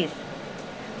underneath.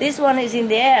 This one is in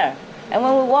the air. And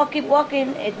when we keep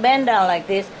walking, it bend down like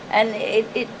this, and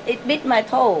it bit my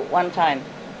toe one time.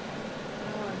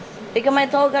 Because my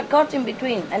toe got caught in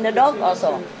between, and the dog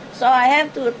also. So I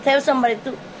have to tell somebody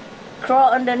to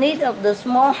crawl underneath of the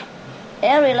small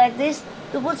area like this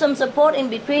to put some support in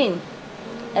between.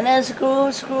 And then screw.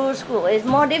 It's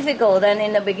more difficult than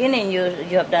in the beginning you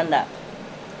have done that.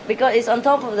 Because it's on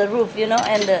top of the roof,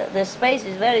 and the space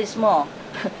is very small.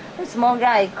 A small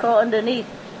guy crawl underneath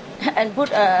and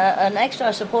put an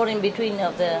extra support in between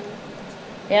of the,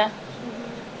 yeah?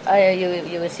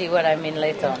 You will see what I mean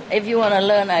later on. If you want to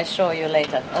learn, I'll show you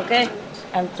later, okay?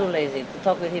 I'm too lazy to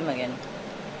talk with him again.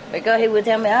 Because he will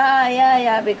tell me,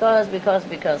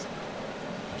 because.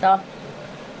 So,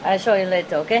 I'll show you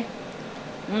later, okay?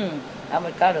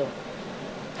 Avocado.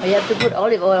 You have to put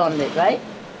olive oil on it, right?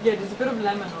 Yeah, there's a bit of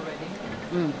lemon already.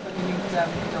 But you need to put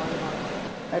olive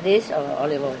oil. This or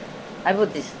olive oil? I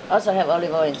put this. Also have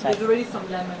olive oil inside. There's already some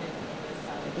lemon in the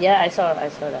salad. Yeah, I saw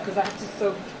that. Because I have to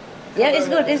soak. Yeah,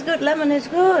 it's good. Lemon is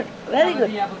good. Very good.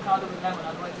 The avocado with lemon,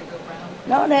 otherwise they go brown.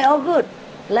 No, they're all good.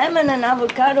 Lemon and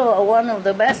avocado are one of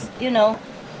the best, the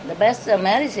best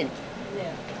medicine.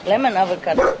 Yeah. Lemon,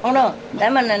 avocado. Oh no,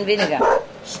 lemon and vinegar.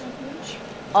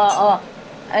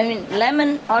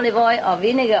 Lemon, olive oil or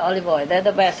vinegar, olive oil. They're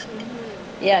the best.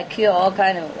 Yeah, cure all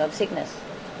kind of sickness.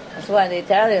 That's why the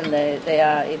Italian, they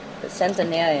are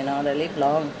centenarian, they live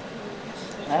long.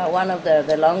 One of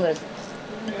the longest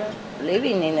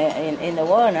living in the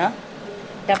world, no?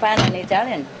 Japan and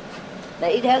Italian.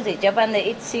 They eat healthy. Japan,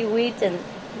 they eat seaweed and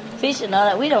fish and all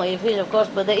that. We don't eat fish, of course,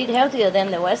 but they eat healthier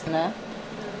than the Western.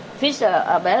 Fish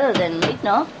are better than meat,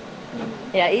 no?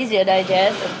 Yeah, easier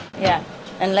digest. Yeah,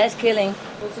 and less killing.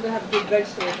 Also, they have good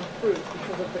vegetables and fruit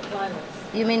because of the climate.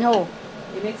 You mean who?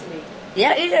 In Italy.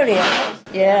 Yeah, Italy.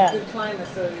 Yeah. Good climate,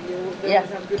 so they always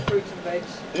have good fruit and veg.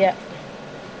 Yeah.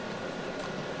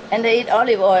 And they eat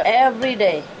olive oil every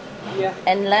day. Yeah.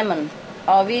 And lemon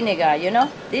or vinegar,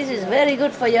 This is very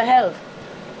good for your health.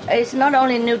 It's not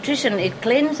only nutrition, it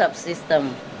cleans up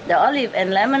system. The olive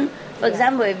and lemon, for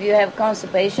example, if you have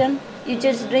constipation, you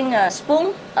just drink a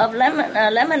spoon of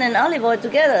lemon and olive oil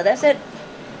together. That's it.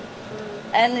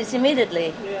 And it's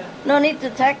immediately. Yeah. No need to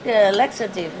take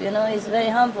laxative, it's very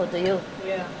harmful to you.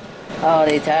 Yeah. Oh,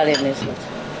 the Italian is good.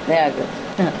 They are good.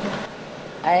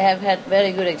 I have had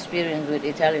very good experience with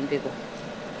Italian people.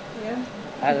 Yeah.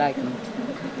 I like them.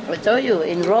 I told you,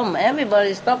 in Rome,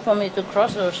 everybody stopped for me to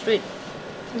cross the street.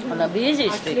 On a busy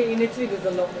street. Actually, in Italy, there's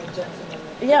a lot more gentlemen.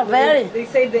 Yeah, very. They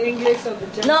say the English of the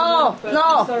gentleman.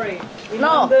 No. I'm sorry. In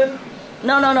No. London,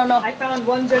 No. I found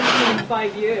one gentleman in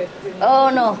 5 years. Oh,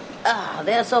 no.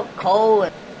 They're so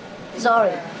cold.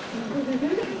 Sorry.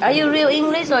 Are you real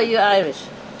English or are you Irish?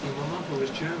 My mother was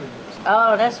German.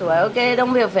 Oh, that's why. Okay,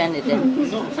 don't be offended then.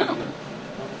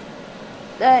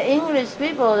 The English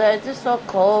people, they're just so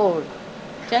cold.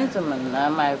 Gentlemen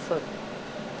are my foot.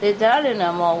 The Italian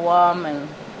are more warm and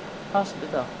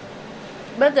hospitable.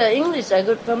 But the English are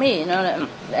good for me, the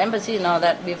embassy and all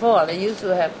that. Before, they used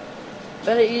to have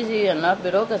very easy and not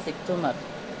bureaucratic too much.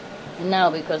 And now,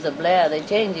 because of Blair, they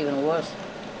change even worse.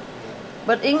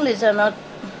 But English are not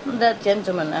that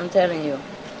gentlemen, I'm telling you.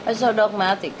 They're so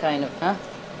dogmatic kind of,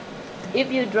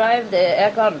 If you drive the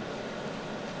aircon,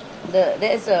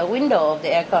 there's a window of the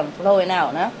aircon blowing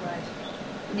out, Right.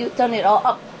 You turn it all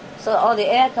up, so all the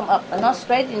air come up, and not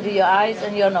straight into your eyes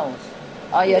and your nose,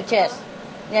 or your chest.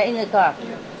 Yeah, in the car.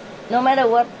 No matter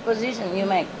what position you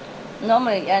make.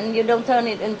 Normally, and you don't turn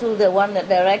it into the one that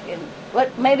direct in.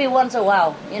 But maybe once a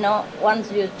while,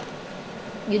 once you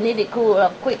need it cool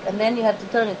up quick, and then you have to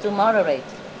turn it to moderate.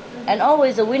 And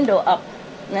always the window up,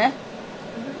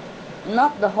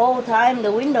 Not the whole time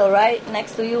the window right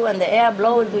next to you and the air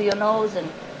blow into your nose, and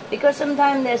because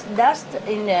sometimes there's dust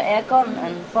in the aircon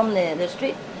and from the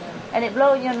street, and it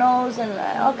blow in your nose and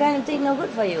all kind of things no good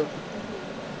for you.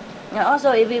 And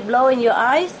also, if it blow in your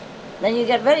eyes, then you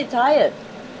get very tired.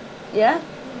 Yeah,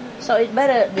 so it's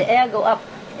better the air go up.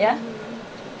 Yeah,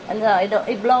 and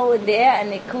it blow in the air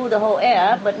and it cool the whole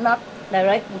air, but not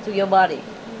direct into your body,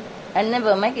 and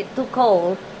never make it too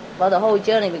cold for the whole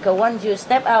journey, because once you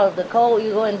step out of the cold,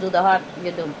 you go into the hot,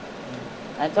 you're doomed.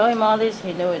 I told him all this,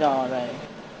 he knew it all already.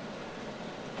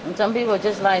 And some people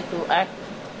just like to act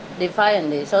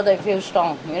defiantly, so they feel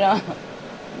strong, you know.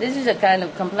 This is a kind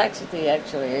of complexity,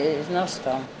 actually. It's not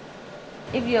strong.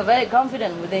 If you're very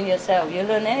confident within yourself, you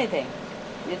learn anything.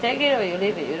 You take it or you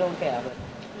leave it, you don't care. But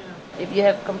if you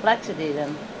have complexity,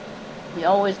 then you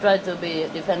always try to be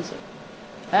defensive.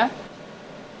 Huh?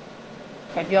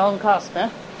 At your own cost, huh?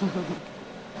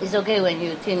 It's okay when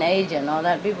you're teenage and all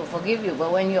that, people forgive you,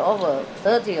 but when you're over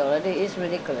 30 already, it's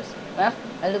ridiculous. Huh?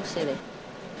 I look silly.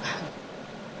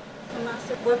 So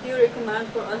Master, what do you recommend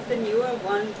for us, the newer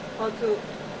one,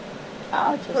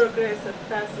 how to progress as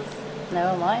fast as...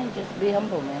 Never mind, just be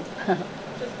humble, man.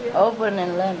 Just be Open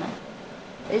and learn. Man.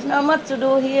 There's not much to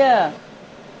do here.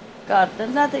 God,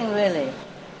 there's nothing really.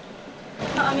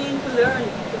 No, I mean to learn,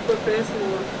 to progress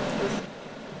more.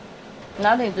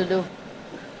 Nothing to do.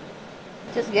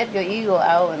 Just get your ego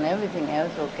out and everything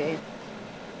else okay.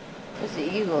 It's the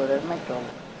ego that makes trouble.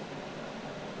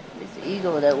 It's the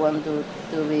ego that wants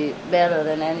to be better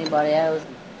than anybody else.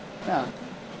 No.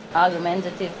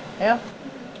 Argumentative. Yeah?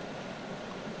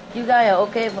 You guys are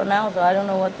okay for now, so I don't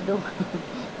know what to do.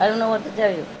 I don't know what to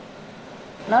tell you.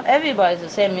 Not everybody's the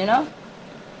same, you know?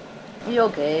 You're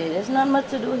okay. There's not much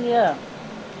to do here.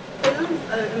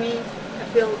 I mean, I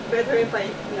feel better if I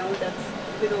know that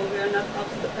we are not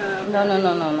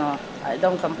No. I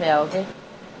don't compare, okay?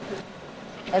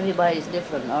 Everybody is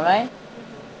different, all right?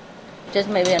 Just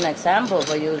maybe an example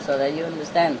for you so that you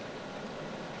understand.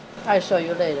 I'll show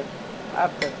you later,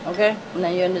 after, okay? And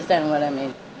then you understand what I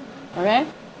mean, okay?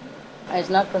 It's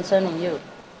not concerning you.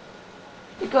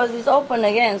 Because it's open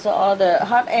again, so all the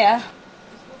hot air,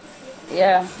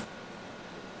 yeah.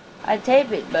 I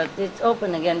tape it, but it's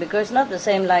open again because it's not the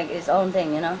same like its own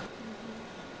thing, you know?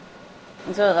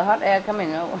 And so the hot air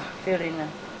coming, feel in.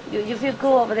 You feel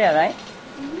cool over there, right?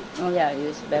 Mm-hmm. Oh yeah,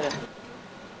 it's better.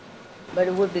 But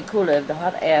it would be cooler if the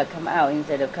hot air come out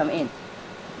instead of come in.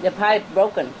 The pipe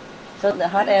broken, so the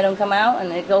hot air don't come out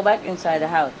and it go back inside the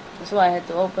house. That's why I had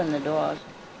to open the doors.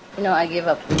 You know, I give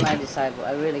up with my disciple.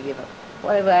 I really give up.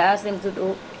 Whatever I ask them to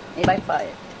do, it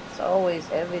backfires. It's always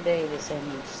every day the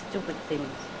same stupid things.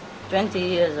 20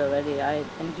 years already, I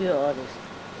endure all this.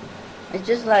 It's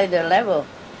just like the level.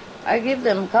 I give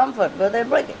them comfort, but they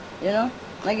break it, you know.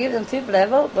 I give them 5th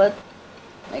level, but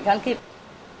they can't keep.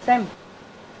 Same.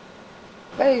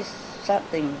 Very sad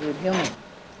thing with human.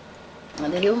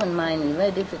 And the human mind is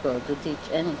very difficult to teach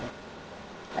anything.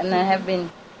 And I have been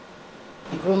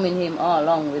grooming him all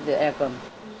along with the aircon.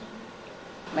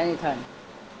 Many times.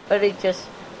 But it just,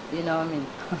 you know what I mean.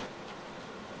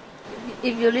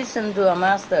 If you listen to a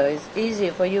master, it's easy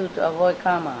for you to avoid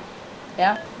karma.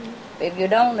 Yeah? Mm-hmm. If you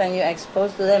don't, then you're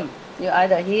exposed to them. You're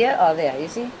either here or there, you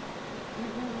see?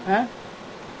 Mm-hmm. Huh?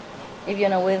 If you're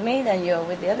not with me, then you're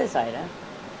with the other side. Huh?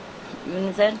 You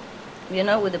understand? If you're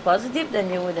not with the positive, then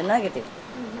you're with the negative.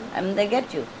 Mm-hmm. And they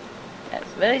get you.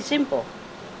 It's very simple.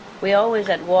 We're always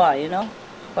at war, you know?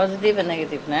 Positive and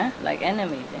negative, nah? Like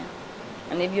enemies. Yeah?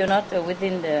 And if you're not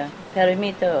within the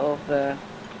perimeter of a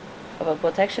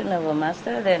protection of a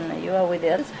master, then you are with the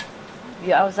other side.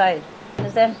 You're outside.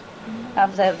 Understand? Mm-hmm.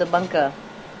 Outside of the bunker,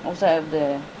 outside of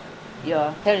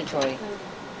your territory.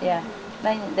 Yeah.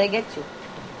 Then they get you.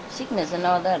 Sickness and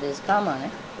all that is karma, eh?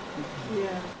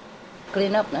 Yeah.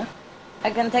 Clean up, no?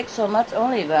 I can take so much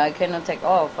only, but I cannot take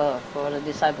all for the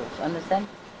disciples. Understand?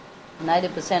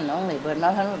 90% only, but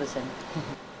not 100%.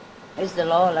 It's the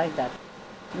law like that.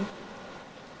 90%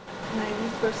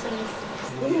 is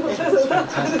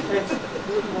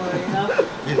more, you know.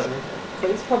 But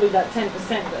it's probably that 10%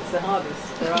 that's the hardest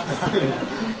for us.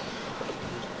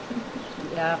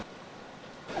 Yeah.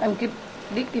 I keep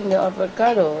digging the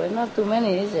avocado. Not too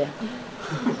many, is there?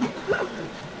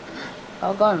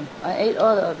 All gone. I ate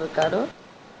all the avocado.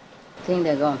 Think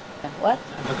they're gone. What?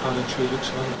 Avocado tree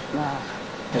looks wonderful. Nah.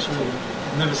 It's really,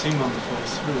 I've never seen one before.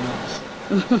 It's really nice.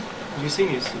 Have you seen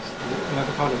it? It's an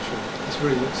avocado tree. It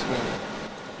really looks great.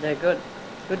 They're good.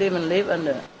 Could even live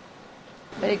under.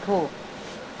 Very cool.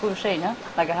 Cool shade, huh?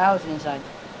 Like a house inside.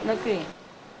 Lucky.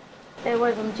 Stay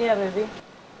away from chair, baby.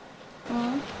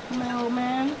 My old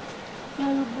man. My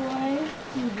little boy.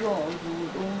 You draw, you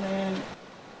old man.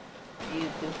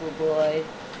 Beautiful boy.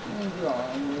 You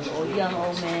draw, you old young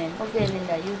old man. Okay,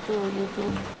 Linda, you too.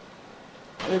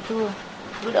 You too.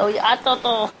 Good old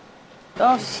Atoto.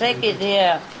 Don't shake it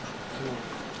here.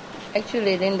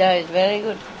 Actually, Linda is very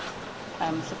good.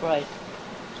 I'm surprised.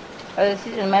 I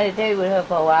sit and meditate with her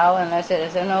for a while, and I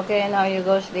said, okay, now you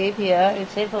go sleep here.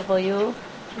 It's safer for you.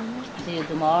 See you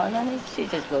tomorrow. And then she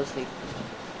just goes sleep.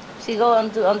 She go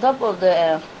on top of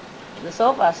the the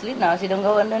sofa, sleep now. She don't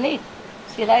go underneath.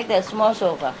 She like the small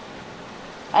sofa.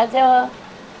 I tell her,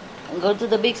 go to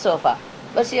the big sofa.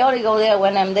 But she only go there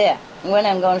when I'm there. When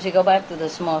I'm gone, she go back to the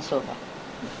small sofa.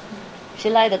 She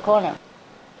like the corner.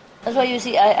 That's why you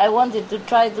see, I wanted to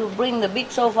try to bring the big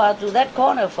sofa to that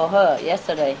corner for her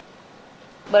yesterday.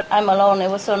 But I'm alone, it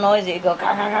was so noisy, it go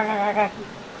ka ka ka ka ka.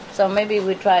 So maybe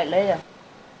we try it later.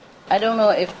 I don't know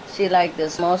if she like the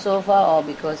small sofa or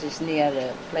because it's near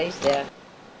the place there.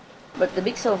 But the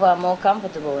big sofa are more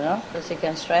comfortable, you know, so she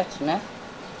can stretch, you know.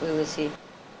 We will see.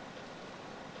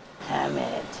 Damn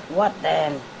it. What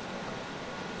then?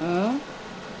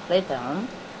 Later, huh?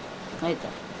 Later.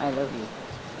 I love you.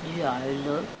 Yeah, I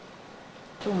love.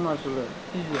 Too much love.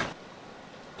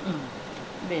 Yeah.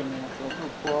 Benny, so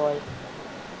good boy.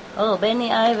 Oh,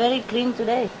 Benny, I very clean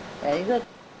today. Very good.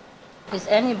 Is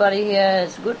anybody here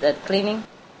is good at cleaning?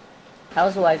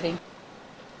 Housewifing?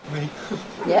 Me.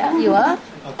 Yeah, you are?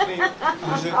 I clean.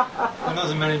 When I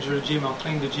was a manager at a gym, I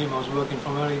cleaned the gym I was working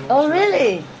from early in the Oh, morning.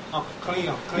 really? I clean.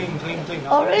 That's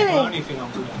Oh, really? the only thing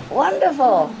I'm good at.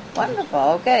 Wonderful. Wonderful.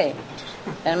 Okay.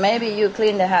 And maybe you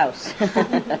clean the house.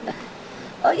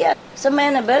 Oh, yeah. Some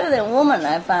men are better than women,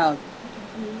 I found.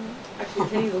 Actually,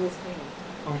 Kenny's always clean.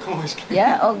 I'm always clean.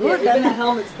 Yeah? Oh, good. Yeah, even Then. at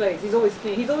Helmut's place, he's always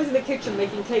clean. He's always in the kitchen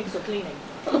making cakes or cleaning.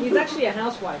 He's actually a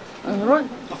housewife.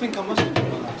 Mm-hmm. I think I must have done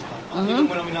that last time. Even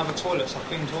when I'm in other toilets, I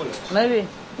clean toilets. Maybe.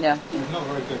 Yeah. It's not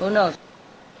very good. Who knows?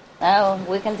 Now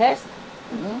we can test.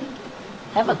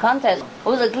 Have a contest.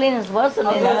 Who's the cleanest person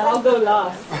in the I'll house? go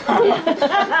last.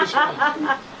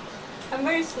 I'm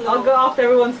very slow. I'll go after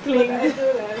everyone's cleaned. I do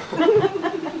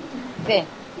that. Okay.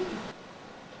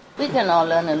 We can all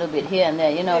learn a little bit here and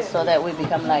there, you know, so that we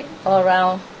become like all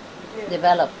around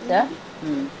developed, yeah?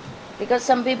 Because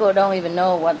some people don't even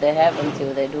know what they have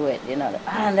until they do it, you know.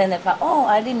 And then they find, oh,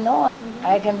 I didn't know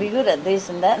I can be good at this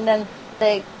and that. And then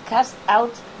they cast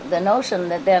out the notion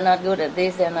that they're not good at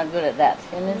this, they're not good at that.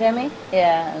 You understand me?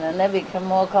 Yeah, and then they become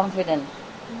more confident,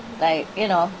 like, you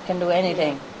know, can do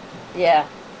anything. Yeah.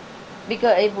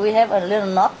 Because if we have a little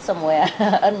knot somewhere,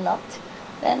 a knot,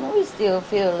 then we still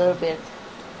feel a little bit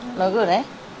no good, eh?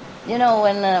 You know,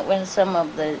 when some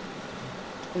of in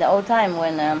the old time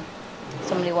when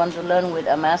somebody wants to learn with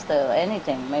a master or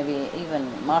anything, maybe even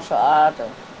martial art or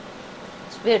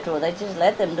spiritual, they just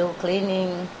let them do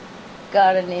cleaning,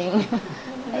 gardening,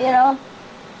 you know.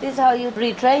 This is how you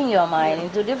retrain your mind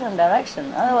into different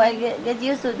direction. Otherwise, get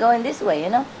used to going this way,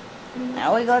 you know.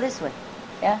 Now we go this way,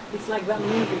 yeah. It's like that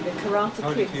movie, The Karate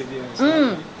Only Kid. kid,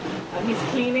 yeah. And he's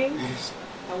cleaning Yes.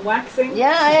 and waxing.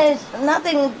 Yeah, it's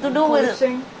nothing to do with.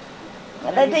 polishing. I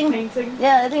And he's think. painting.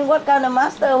 Yeah, I think what kind of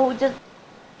master who just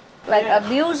like Yeah.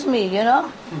 abuse me, you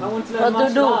know? I want to But learn to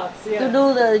martial do arts. Yeah. to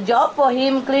do the job for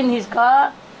him, clean his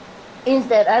car.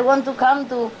 Instead, I want to come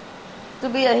to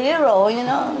be a hero, you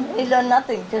know. He learn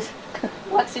nothing, just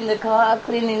waxing the car,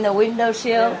 cleaning the window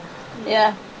sill,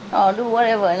 yeah, or do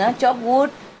whatever, you know, chop wood,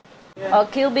 or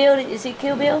Kill Bill. You see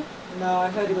Kill Bill? No, I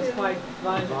heard it was quite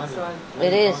violent. So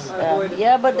It is, avoid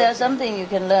yeah, but there's watching. something you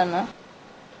can learn, huh?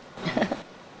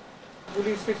 We'll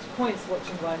lose 50 points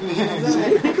watching violence.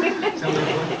 Tell me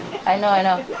what- I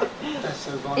know. That's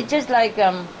so violent. It's just like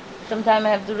sometimes I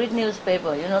have to read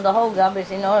newspaper, you know, the whole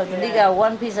garbage in order to dig Yeah. out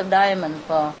one piece of diamond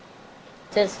for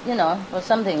just, you know, for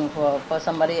something for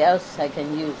somebody else I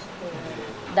can use.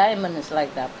 Diamond is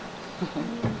like that.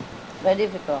 Very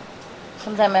difficult.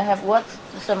 Sometimes I have watched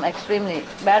some extremely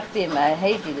bad film, I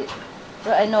hated it.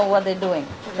 So I know what they're doing,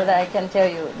 so that I can tell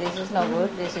you, this is not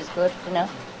good, this is good, you know.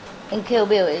 In Kill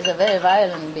Bill, it's a very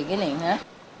violent beginning, huh?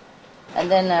 And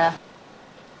then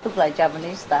look like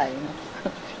Japanese style, you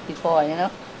know, before, you know.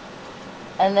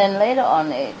 And then later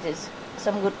on, it is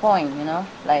some good point, you know.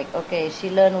 Like, okay,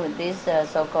 she learned with this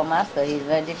so-called master, he's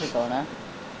very difficult, huh?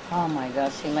 Oh my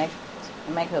gosh, he make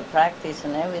her practice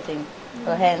and everything.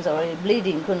 Her hands already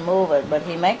bleeding, couldn't move it, but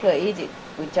he make her eat it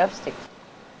with chopsticks.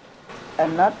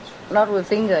 And not with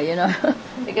finger, you know.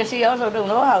 Because she also don't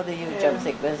know how to use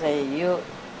chopsticks. They say, you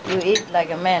eat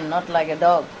like a man, not like a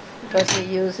dog. Because she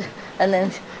use, and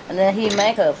then he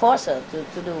make her, force her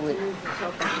to do it.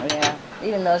 Yeah,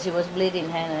 even though she was bleeding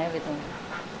hand and everything.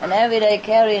 And every day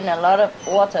carrying a lot of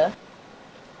water,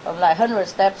 of like 100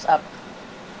 steps up.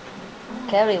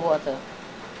 Carry water.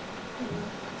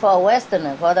 For a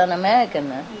Westerner, for an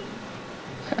American.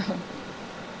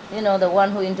 You know, the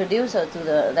one who introduced her to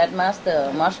that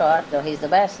master martial art, he's the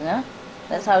best, no?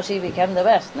 That's how she became the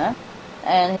best, no?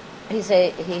 And he say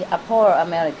he abhor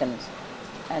Americans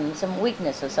and some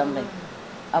weakness or something.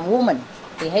 A woman.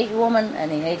 He hate women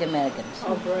and he hate Americans.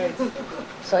 Oh, great.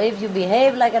 So if you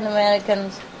behave like an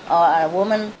American or a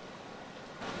woman,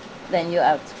 then you're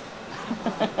out.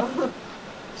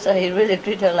 So he really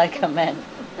treated her like a man.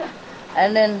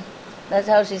 And then that's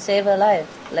how she saved her life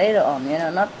later on,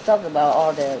 not talk about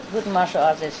all the good martial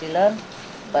arts that she learned,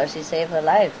 but she saved her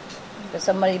life. Because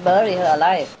somebody buried her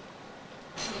alive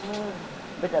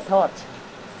with a torch.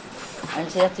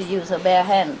 And she had to use her bare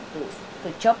hand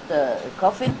to chop the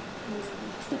coffin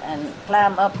and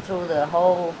climb up through the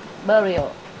whole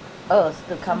burial earth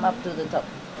to come up to the top.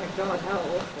 My God, how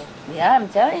awful. Yeah, I'm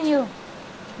telling you.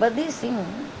 But these things,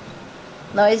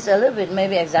 no, it's a little bit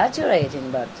maybe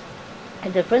exaggerating, but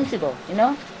the principle,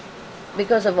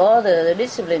 because of all the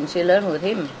discipline she learned with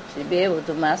him, she'll be able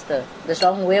to master the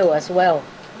strong will as well.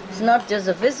 It's not just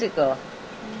the physical.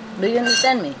 Do you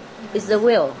understand me? It's the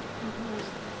will.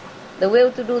 The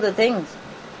will to do the things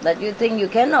that you think you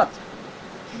cannot.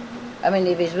 I mean,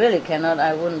 if it really cannot,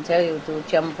 I wouldn't tell you to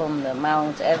jump from the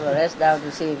Mount Everest down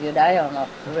to see if you die or not.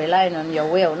 Relying on your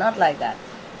will, not like that.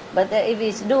 But if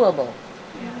it's doable,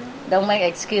 don't make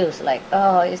excuse like,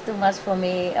 oh, it's too much for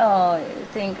me. Oh, you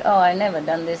think, oh, I never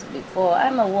done this before.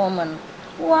 I'm a woman.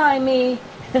 Why me?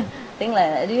 Thing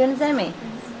like that. Do you understand me?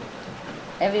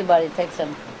 Everybody takes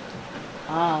some.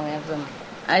 Oh, we have some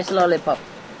ice lollipop.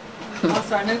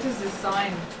 Also, I noticed this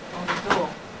sign on the door.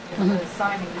 The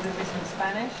signing, is it written in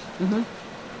Spanish?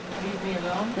 Leave me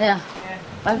alone. Yeah.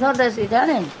 I thought that's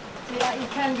Italian. Yeah, it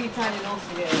can be Italian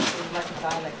also, yeah. It's like a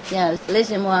dialect. Yeah,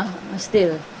 laissez-moi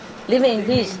still. Live in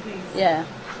peace. Yeah.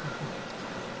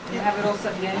 You have it also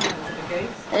at the entrance of the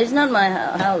gates? It's not my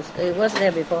house. It was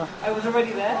there before. I was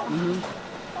already there?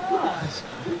 Ah,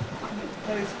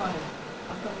 that is funny.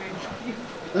 I thought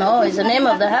maybe No, it's the name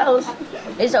of the house.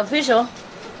 It's official.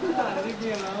 leave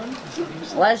me alone.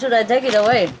 Why should I take it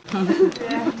away?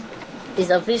 It's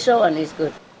official and it's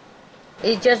good.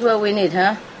 It's just what we need,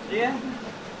 huh? Yeah.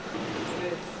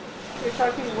 We're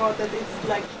talking about that it's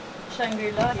like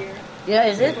Shangri-La here Yeah,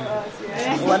 is it? for us.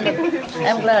 Yeah. Wonderful.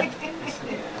 I'm glad.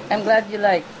 I'm glad you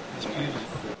like.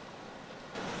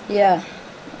 Yeah,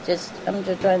 I'm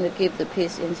just trying to keep the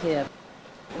peace in here.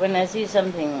 When I see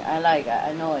something I like,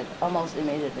 I know it almost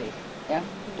immediately. Yeah,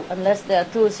 unless they are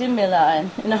too similar, and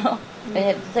I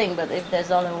have to think. But if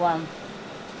there's only one,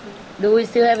 do we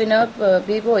still have enough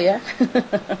people? Yeah.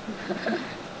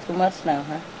 Too much now,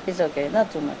 huh? It's okay,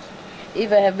 not too much.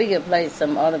 If I have bigger place,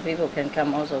 some other people can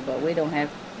come also, but we don't have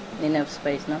enough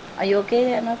space, no? Are you okay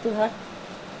there? Not too hot?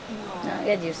 No,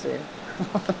 get used to it.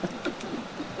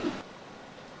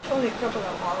 Only a couple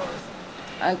of hours.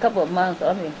 A couple of months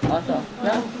only, also.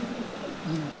 No?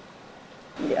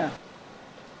 Yeah.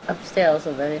 Upstairs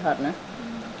also very hot, no?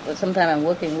 But sometimes I'm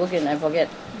working, I forget.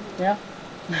 Yeah?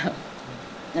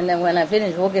 And then when I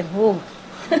finish working, whoo.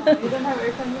 You don't have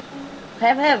air conditioning?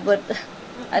 Have, but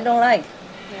I don't like.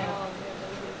 Yeah.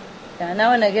 Yeah,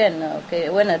 now and again, okay,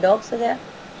 when the dogs are there,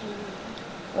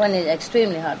 when it's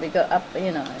extremely hot, because up,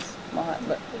 it's more hot,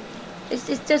 but it's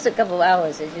just a couple of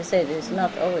hours, as you said, it's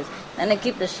not always. And I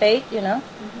keep the shade, and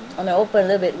I open a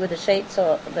little bit with the shade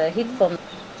so the heat from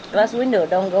glass window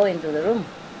don't go into the room.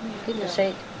 Keep the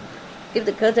shade. Keep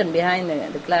the curtain behind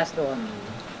the glass door.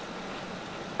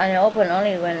 And I open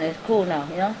only when it's cool now,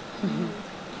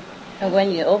 And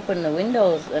when you open the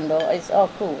windows and door, it's all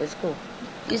cool, it's cool.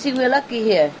 You see, we're lucky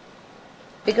here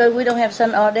because we don't have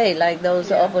sun all day like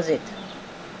those opposite.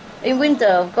 In winter,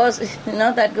 of course, it's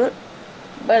not that good,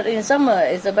 but in summer,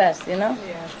 it's the best, Yes.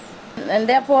 And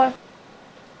therefore,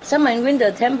 summer and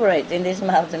winter temperate in this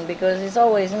mountain because it's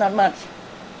always not much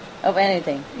of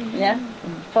anything. Yeah,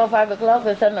 4 or 5 o'clock,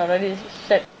 the sun already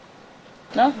set.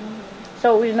 No,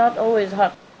 so we're not always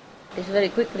hot. It's very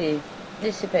quickly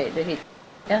dissipate the heat.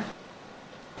 Yeah.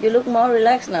 You look more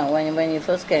relaxed now when you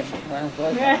first came. I'm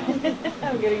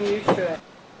getting used to it.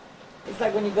 It's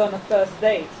like when you go on a first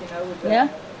date,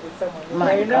 with someone. You're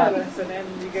My very God. nervous, and then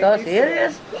you get So used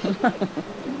serious? to it.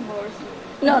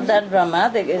 Not that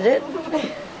dramatic, is it?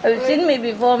 You've seen me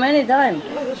before many times.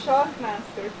 It was a shock,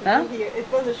 Master, to Huh? be here.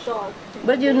 It was a shock.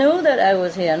 But you knew that I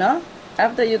was here, no?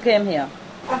 After you came here.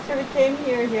 After we came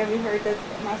here, we heard that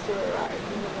Master arrived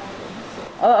in the morning. So.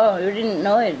 Oh, you didn't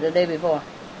know it the day before.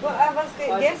 Well, I was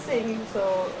guessing,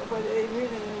 but it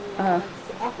really.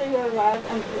 After you arrived,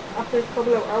 and after a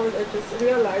couple of hours, I just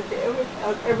realized that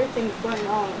everything's going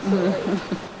on. So I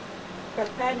got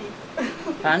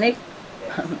panicked. Panic?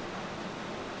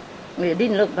 You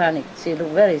didn't look panic. She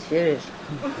looked very serious.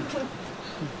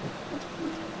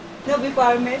 No, before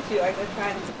I met you, I got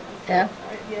panicked. Yeah?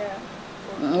 Yeah.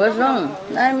 What's wrong?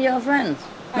 I'm your friend.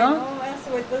 I No? know,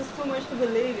 Master, it was too much to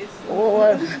believe.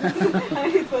 What?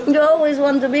 It was. You always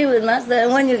want to be with Master,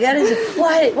 and when you get it,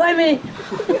 why me?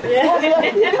 What's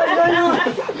going on?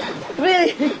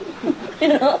 Really?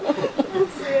 Yeah.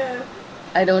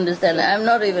 I don't understand. I'm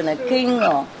not even a king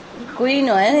or queen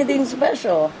or anything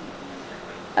special.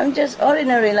 I'm just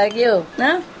ordinary like you,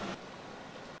 no?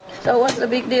 So what's the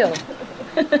big deal?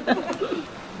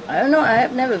 I don't know, I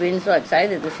have never been so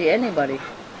excited to see anybody.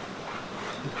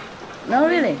 No,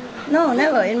 really. No,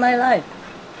 never in my life.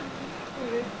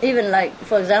 Even like,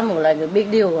 for example, like a big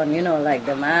deal one, like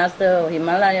the Master or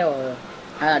Himalaya or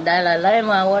Dalai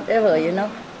Lama, whatever,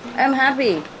 I'm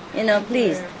happy,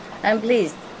 pleased. I'm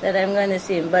pleased that I'm going to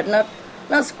see him, but not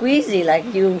squeezy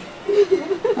like you.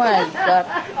 My God.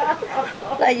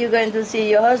 Like you're going to see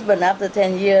your husband after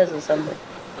 10 years or something.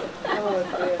 Oh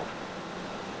dear.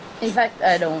 In fact,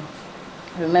 I don't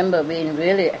remember being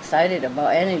really excited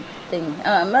about anything.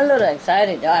 I'm a little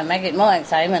excited. I make it more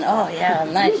excitement. Oh, yeah,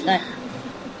 nice.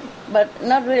 But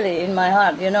not really in my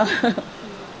heart,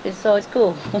 It's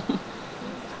cool.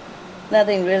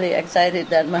 Nothing really excited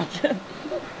that much.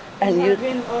 And you have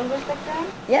been always like that?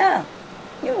 Yeah.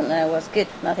 Even when I was kid,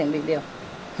 nothing big deal.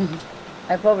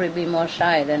 I'd probably be more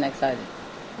shy than excited.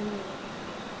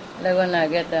 Like when I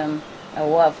get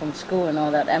award from school and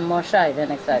all that, I'm more shy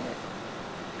than excited.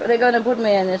 So they're going to put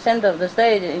me in the center of the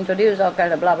stage and introduce all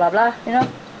kind of blah, blah, blah,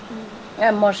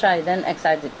 I'm more shy than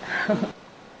excited.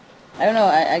 I don't know,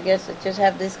 I guess I just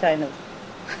have this kind of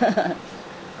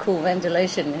cool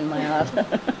ventilation in my heart.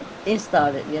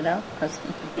 Installed it,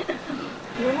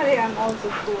 Usually I'm also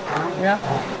cool. Yeah.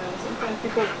 Sometimes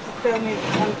people tell me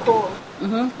I'm cold.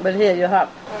 But here you're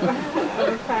hot.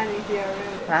 I'm panic here,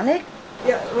 really. Panic?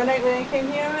 Yeah, when I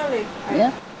came here, really,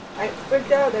 I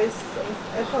freaked out. I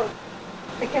thought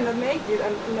I cannot make it.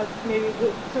 I'm not maybe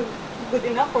too good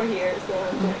enough for here. So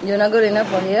you're not good enough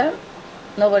for here?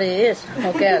 Nobody is.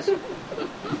 Who cares?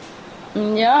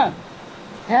 Yeah.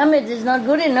 Hamid is not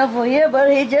good enough for here,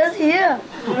 but he just here.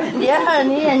 Yeah,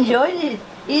 and he enjoyed it.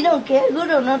 He don't care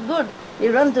good or not good. He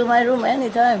run to my room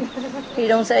anytime. He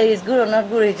don't say he's good or not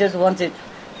good, he just wants it.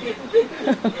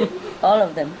 All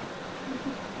of them.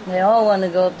 They all want to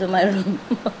go up to my room.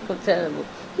 Terrible.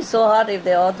 It's so hot if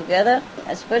they're all together,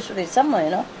 especially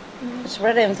summer,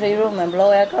 Spread them 3 rooms and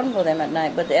blow aircon for them at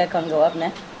night, but the aircon go up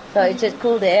now. So it just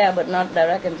cool the air, but not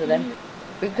direct into them.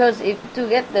 Because if to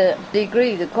get the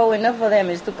degree, the cold enough for them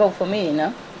is too cold for me,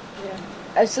 Yeah.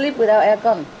 I sleep without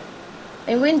aircon.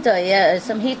 In winter, yeah,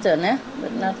 some heater,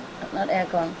 but not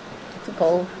aircon. Too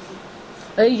cold.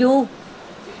 Hey, you,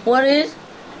 what is?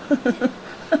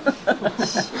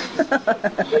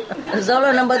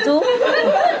 Zolo number 2?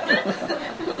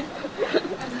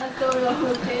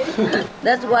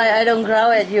 That's why I don't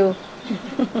growl at you.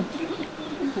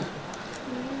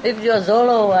 If you're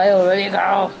Zolo, I already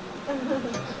growl.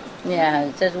 Yeah,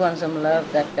 I just want some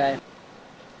love, that guy.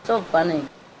 So funny.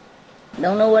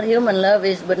 Don't know what human love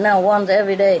is, but now wants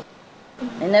every day.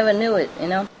 I never knew it,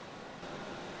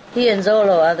 He and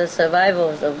Zolo are the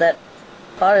survivors of that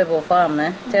horrible farm,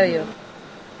 tell you.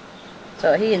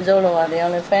 So he and Zolo are the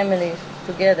only families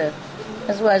together.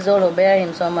 That's why Zolo bear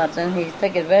him so much, and he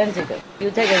take advantage of.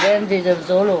 You take advantage of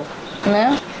Zolo,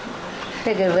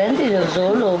 Take advantage of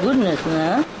Zolo, goodness,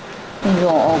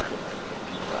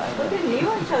 But they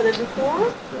knew each other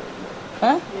before?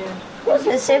 Huh? Yeah. What's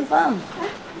the same farm?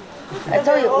 I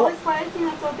told you. Always fighting.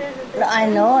 I thought they I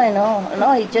know.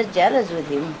 No, he's just jealous with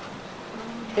him.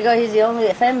 Because he's the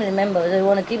only family member, so he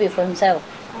want to keep it for himself.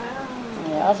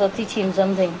 Yeah, also teach him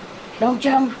something. Don't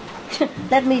jump.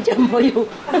 Let me jump for you.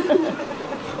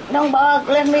 Don't bark.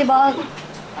 Let me bark.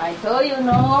 I told you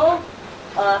no.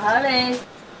 Hurry.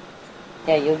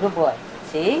 Yeah, you're a good boy.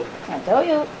 See? I told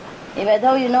you. If I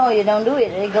told you no, you don't do it.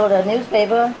 They go to the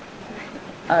newspaper.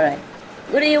 All right.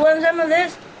 Goody, you want some of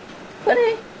this?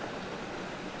 Goody?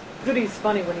 Goody's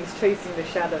funny when he's chasing the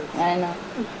shadows. I know.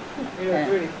 It's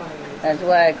really funny. That's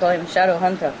why I call him Shadow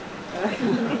Hunter.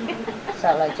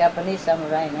 Sound like Japanese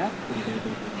samurai,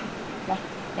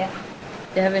 Yeah.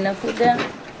 You have enough food there?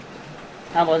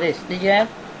 How about this? Did you have?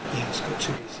 Yeah, it's got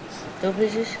 2 pieces. 2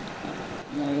 pieces?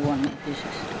 No, you want 8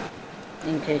 pieces.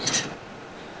 In case.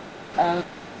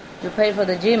 You pay for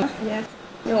the gym? Yes.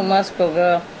 You must go,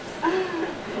 girl.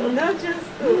 Not just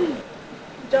to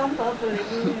jump up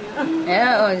and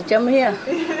Yeah, jump here.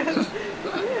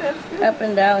 Up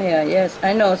and down here, yes.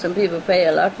 I know some people pay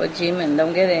a lot for gym and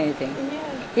don't get anything.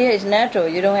 Yeah. Here it's natural.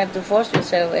 You don't have to force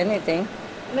yourself anything.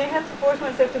 And I had to force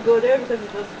myself to go there because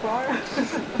it was far.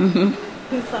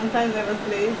 Sometimes I was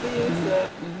lazy, so...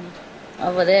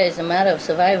 Over there is a matter of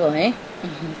survival, eh?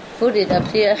 Food is up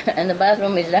here and the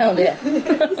bathroom is down there.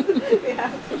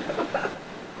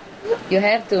 You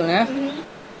have to,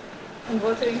 And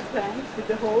watering plants with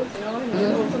the hose,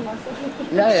 also muscle.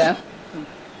 Yeah.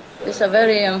 It's a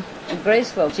very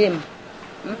graceful gym.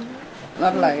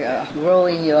 Not like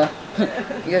growing your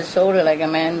your shoulder like a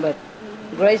man, but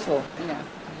graceful. Yeah.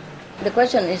 The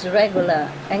question is regular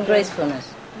and gracefulness.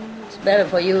 It's better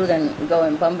for you than go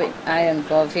and pump it iron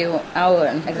for a few hours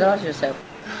and exhaust yourself.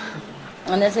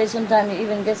 And they say sometimes you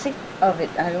even get sick of it.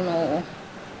 I don't know,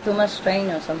 too much strain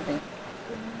or something.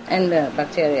 And the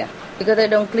bacteria. Because they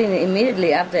don't clean it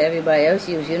immediately after everybody else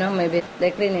uses, you know, maybe they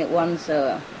clean it once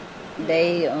a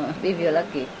day or if you're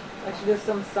lucky. Actually, there's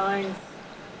some signs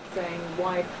saying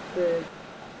wipe it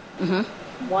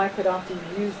after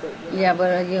you've used it. You know? Yeah,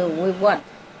 but you with what?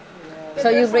 Yeah. So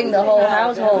you bring the whole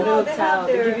household. No, they towel. have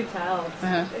They their- give you towels.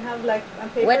 They have like a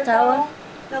paper Wet towel?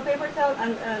 No, paper towel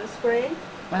and spray,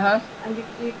 and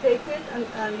you take it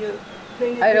and you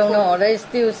clean it. I don't before. know. They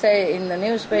still say in the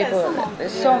newspaper Yeah, some of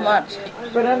there's them. so much.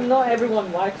 But not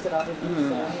everyone wipes it after use.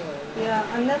 So anyway.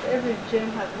 Yeah, and not every gym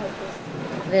has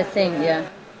this. The thing, yeah.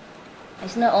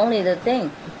 It's not only the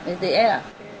thing, it's the air.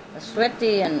 The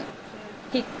sweaty and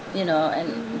heat, you know,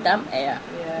 and damp air.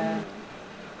 Yeah.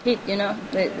 Heat, you know,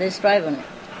 they strive on it.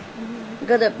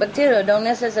 Because the bacteria don't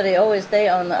necessarily always stay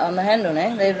on the handle,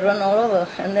 eh? They run all over,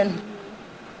 and then,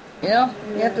 you know,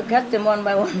 you have to catch them one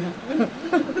by one.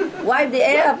 Wipe the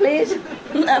air, please,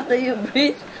 after you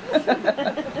breathe.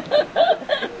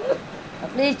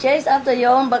 Please chase after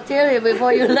your own bacteria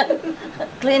before you left.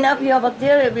 Clean up your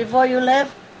bacteria before you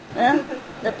left. Huh?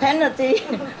 The penalty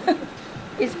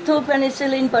is 2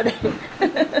 penicillin per day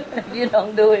if you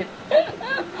don't do it.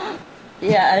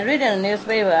 Yeah, I read in the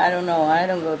newspaper. I don't know. I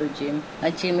don't go to gym.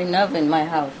 I gym enough in my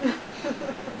house.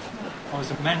 I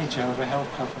was a manager of a health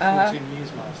club for 14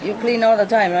 years last You clean all the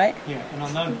time, right? Yeah, and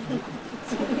I know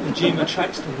the gym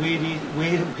attracts the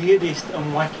weirdest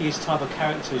and wackiest type of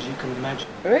characters you can imagine.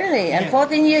 Really? And Yeah.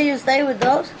 14 years you stay with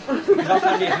those? Because I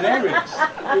found it hilarious.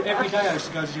 Every day I used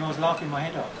to go to the gym, I was laughing my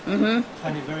head off. Mm-hmm. I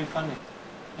found it very funny.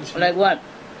 It's Like what?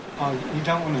 Oh, you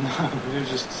don't want to know. It was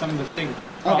just some of the things.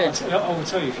 Okay. I will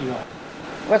tell you if you like.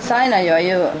 What sign are you? Are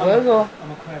you Virgo?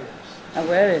 I'm Aquarius.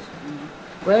 Aquarius.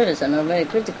 Aquarius are not very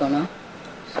critical, no?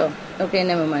 So, okay,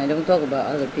 never mind. Don't talk about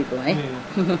other people, eh?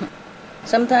 Yeah.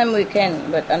 Sometime we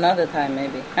can, but another time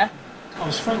maybe, huh? I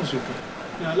was friends with them.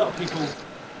 You know, a lot of people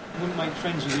wouldn't make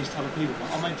friends with these type of people,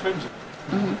 but I made friends with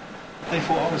them. They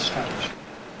thought I was strange.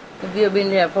 If you've been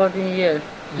there 14 years,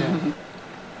 Yeah,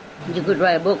 you could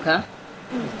write a book, huh?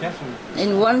 definitely.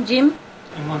 In one gym?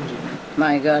 In one gym.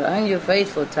 My God, aren't you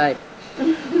faithful type?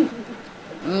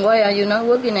 And why are you not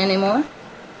working anymore?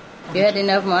 You had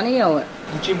enough money or what?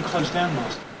 The gym closed down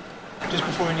last, just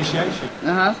before initiation.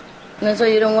 Uh-huh. And so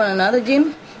you don't want another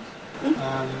gym?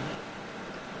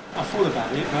 I thought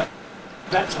about it, but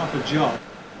that type of job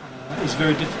is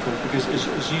very difficult because,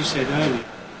 as you said earlier,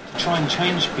 to try and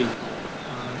change people,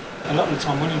 a lot of the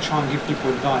time when you try and give people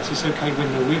advice, it's okay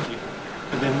when they're with you,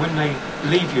 but then when they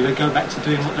leave you, they go back to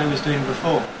doing what they was doing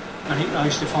before. And I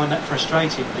used to find that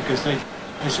frustrating because they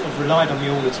sort of relied on me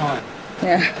all the time.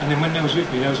 Yeah. And then when they was with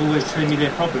me, they was always telling me their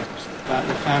problems about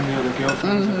their family or their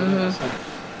girlfriends. Or whatever, so.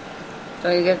 So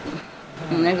you get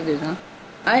negative, huh?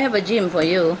 I have a gym for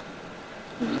you.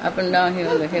 Up and down here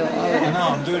on the hill. I know,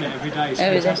 I'm doing it every day. It's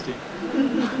Every day.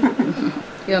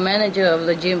 fantastic. You're manager of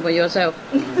the gym for yourself.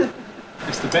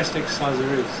 It's the best exercise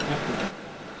there is, definitely.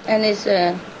 And it's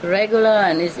regular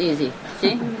and it's easy.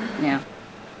 See? Yeah.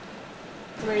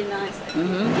 It's very nice. It's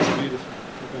beautiful.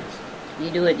 The best. You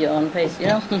do it your own pace, you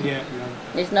know? Yeah.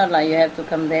 It's not like you have to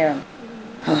come there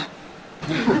and,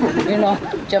 you know,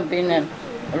 jump in and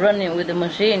running with the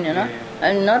machine, you know? Yeah.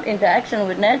 And not interaction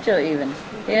with nature even.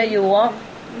 Here you walk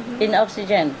in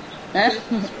oxygen. Huh?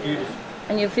 It's beautiful.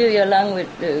 And you fill your lung with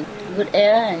good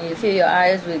air and you fill your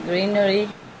eyes with greenery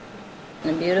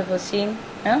and a beautiful scene.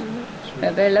 Huh?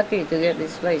 We're very lucky to get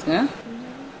this place, no?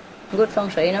 Good feng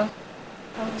shui, no?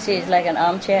 See, it's like an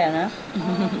armchair, no?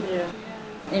 Yeah.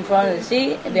 In front of the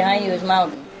sea, behind you is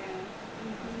mountain.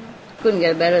 Couldn't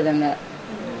get better than that.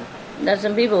 There's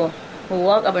some people who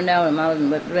walk up and down the mountain,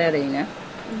 but rarely, you know?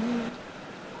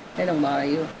 They don't bother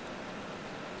you.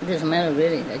 It doesn't matter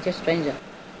really, they're just strangers.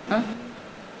 Huh?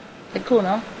 They're cool,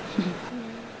 no?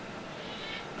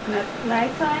 At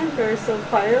night time, there's a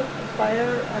fire.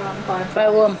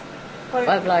 Fireworm.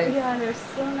 Fireflies. Yeah, they're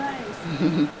so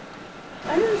nice.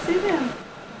 I didn't see them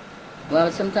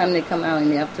Well, sometimes they come out in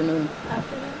the afternoon.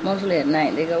 after that. Mostly at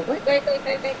night. They go, quick. They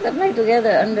play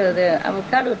together under the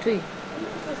avocado tree.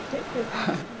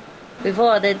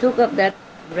 Before they took up that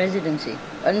residency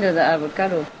under the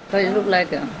avocado. So it looked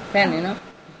like a pen, you know?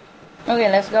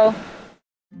 Okay, let's go.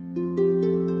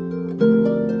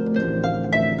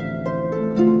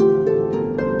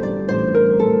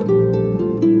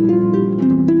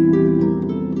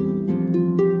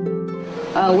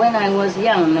 When I was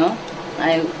young, no?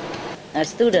 I'm a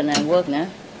student, I work now.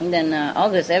 And then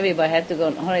August, everybody had to go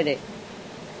on holiday.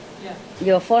 Yeah.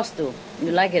 You're forced to.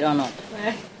 You like it or not.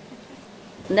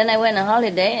 And then I went on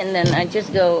holiday, and then I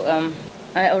just go.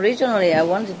 Originally, I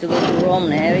wanted to go to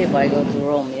Rome. And everybody go to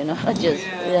Rome, you know. Just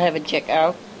have a check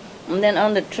out. And then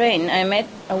on the train, I met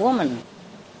a woman.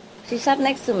 She sat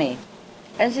next to me,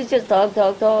 and she just talk,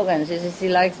 and she said she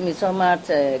likes me so much.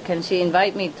 Can she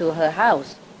invite me to her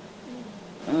house?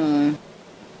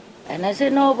 And I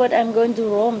said, no, but I'm going to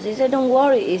Rome. She said, don't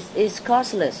worry, it's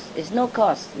costless. It's no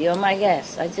cost. You're my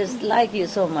guest. I just like you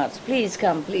so much. Please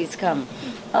come, please come.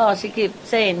 Oh, she keeps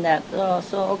saying that. Oh,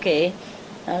 so okay,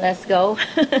 let's go.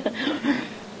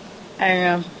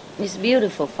 And it's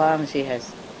beautiful farm she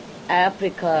has.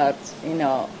 Apricots, you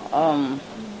know,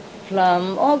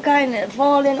 plum, all kind of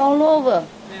falling all over.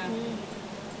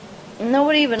 Yeah.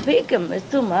 Nobody even pick them. It's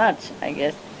too much, I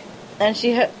guess. And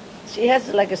she has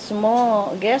like a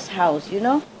small guest house, you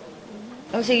know.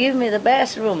 And she gave me the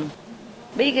best room,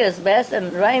 biggest, best,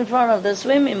 and right in front of the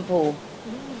swimming pool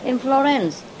in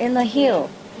Florence, in the hill,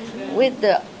 with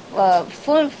the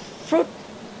full fruit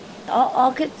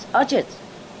orchids.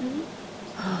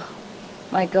 Oh,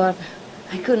 my God,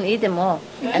 I couldn't eat them all.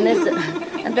 And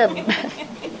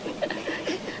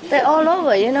they're all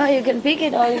over, you know. You can pick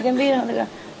it or you can beat it on the ground.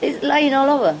 It's lying all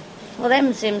over. For them,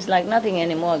 it seems like nothing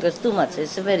anymore because too much.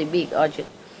 It's a very big orchard.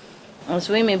 A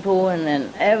swimming pool, and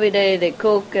then every day they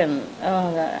cook and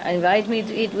invite me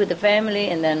to eat with the family.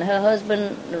 And then her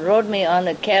husband rode me on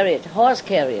a carriage, horse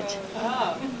carriage.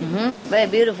 Very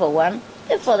beautiful one.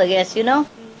 Just for the guests, you know.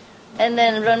 And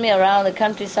then run me around the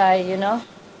countryside, you know.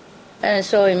 And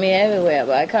showing me everywhere,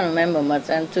 but I can't remember much.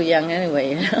 I'm too young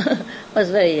anyway, you know. I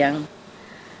was very young.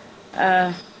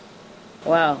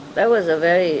 Wow, that was a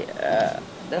very...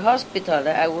 the hospital,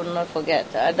 I would not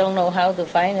forget. I don't know how to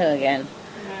find her again.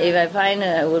 If I find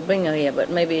her, I would bring her here, but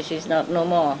maybe she's not no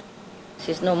more.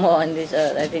 She's no more on this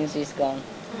earth. I think she's gone.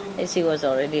 She was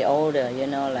already older, you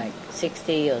know, like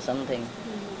 60 or something.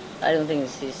 I don't think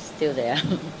she's still there.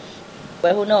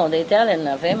 But who knows? The Italians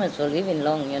are famous for living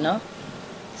long, you know.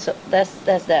 So that's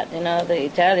that, you know. The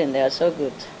Italians, they are so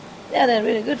good. Yeah, they're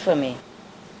really good for me.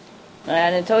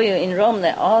 And I told you in Rome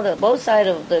that both sides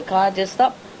of the car just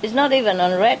stop. It's not even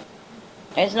on red.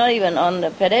 It's not even on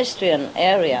the pedestrian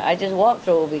area. I just walked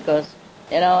through because,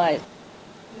 you know, I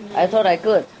thought I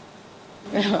could.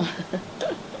 You know,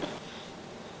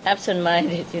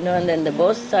 absent-minded, you know, and then the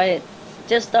both sides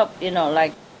just stop, you know,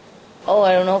 like,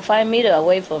 I don't know, 5 meters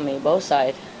away from me, both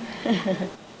sides.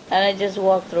 And I just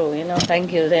walked through, you know,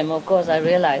 thank you them. Of course, I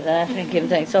realized that. Thank him,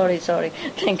 sorry,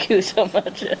 thank you so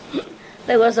much.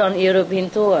 They was on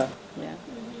European tour. Yeah.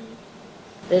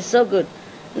 They're so good.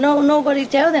 No, nobody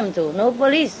tell them to. No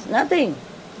police, nothing.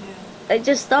 Yeah. They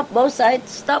just stop, both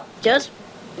sides stop, just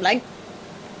like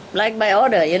by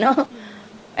order, you know.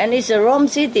 And it's a Rome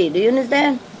city, do you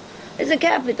understand? It's a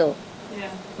capital.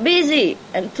 Yeah. Busy,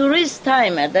 and tourist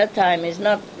time at that time is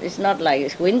not like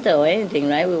it's winter or anything,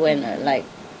 right? We went like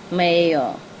May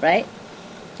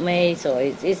May, so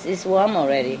it's warm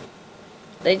already.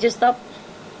 They just stop.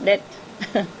 That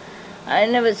I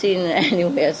never seen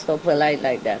anywhere so polite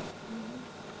like that.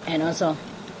 And also,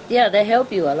 yeah, they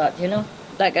help you a lot, you know.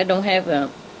 Like I don't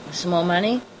have small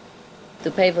money to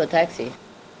pay for taxi.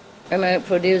 I might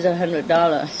produce $100.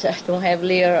 I don't have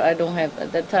lira. I don't have,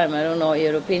 at that time, I don't know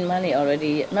European money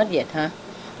already. Not yet, huh?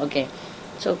 Okay.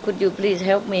 So could you please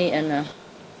help me and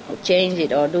change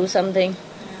it or do something?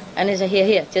 And he said,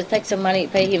 here, just take some money,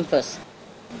 pay him first.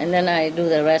 And then I do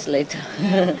the rest later.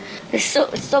 It's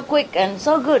so quick and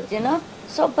so good, you know,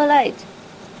 so polite.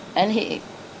 And he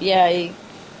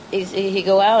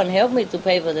go out and help me to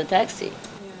pay for the taxi. Yeah.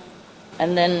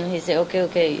 And then he said,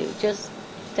 okay, you just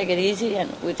take it easy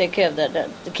and we take care of that.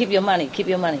 Keep your money.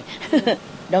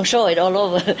 Don't show it all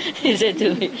over, he said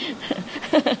to me.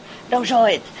 Don't show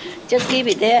it. Just keep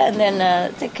it there and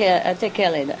then take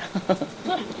care later.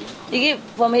 He give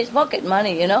from his pocket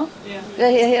money, you know. Yeah.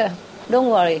 Here. Don't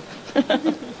worry.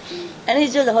 And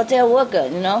he's just a hotel worker,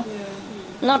 you know. Yeah.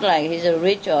 Not like he's a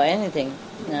rich or anything,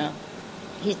 you know.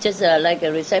 He's just like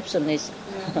a receptionist.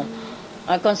 Yeah.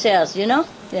 A concierge, you know.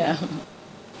 Yeah.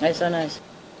 That's so nice.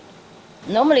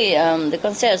 Normally, the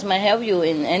concierge might help you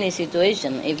in any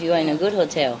situation if you are in a good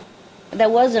hotel.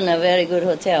 That wasn't a very good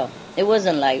hotel. It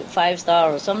wasn't like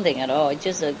 5-star or something at all. It's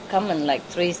just a common like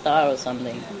 3-star or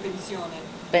something.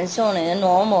 Pensione,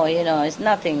 normal, you know, it's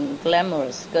nothing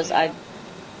glamorous. Because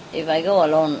if I go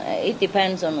alone, it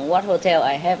depends on what hotel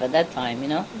I have at that time, you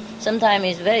know. Sometimes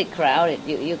it's very crowded.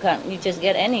 You just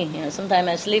get any, you know. Sometimes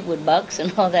I sleep with bugs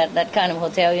and all that kind of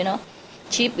hotel, you know.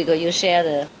 Cheap because you share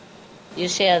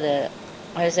the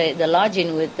I say the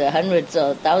lodging with hundreds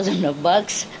or thousands of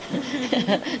bucks.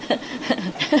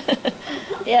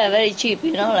 Yeah, very cheap,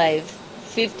 like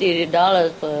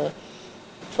 $50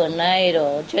 per night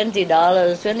or $20,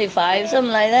 $25,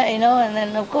 something like that, And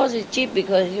then of course it's cheap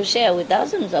because you share with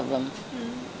thousands of them.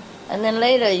 And then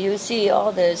later you see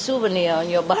all the souvenir on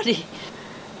your body.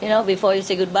 Before you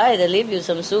say goodbye, they leave you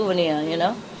some souvenir,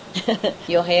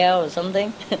 your hair or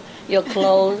something, your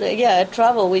clothes. Yeah,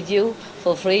 travel with you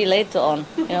for free later on,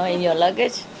 in your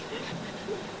luggage.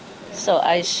 So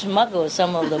I smuggle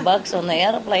some of the bucks on the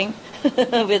airplane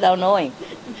without knowing.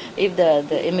 If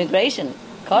the immigration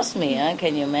cost me,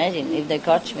 can you imagine if they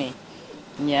catch me?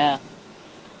 Yeah.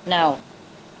 Now,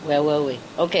 where were we?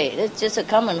 Okay, it's just a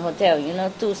common hotel,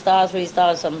 2 stars, 3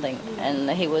 stars, something. And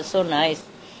he was so nice.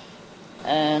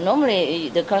 Normally,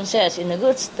 the concierge in a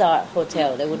good star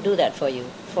hotel, they would do that for you.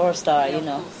 4-star, Of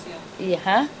course, Yeah,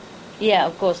 huh? Yeah,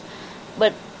 of course.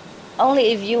 But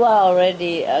only if you are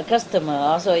already a customer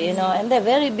also, and they're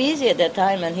very busy at that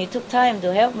time, and he took time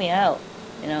to help me out,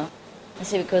 I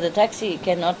said, because the taxi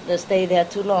cannot stay there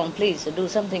too long, please do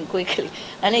something quickly.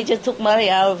 And he just took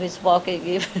money out of his pocket.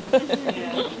 Yeah.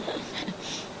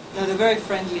 No, they're very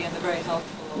friendly and they're very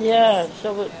helpful. Yeah,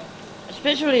 so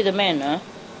especially the men, huh?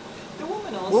 The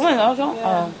women also. Women also? Yeah.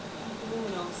 Oh. The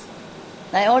women also.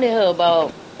 I only heard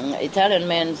about Italian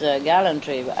men's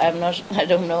gallantry, but I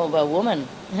don't know about women.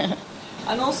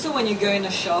 And also when you go in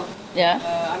a shop, Yeah?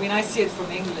 I see it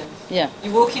from England. Yeah.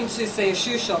 You walk into, say, a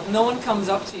shoe shop, no one comes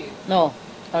up to you. No.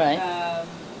 All right.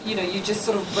 You just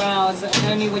sort of browse, and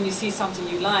only when you see something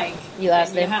you like, You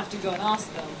ask then them. you have to go and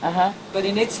ask them. Uh-huh. But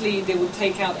in Italy, they would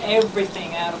take out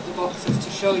everything out of the boxes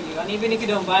to show you. And even if you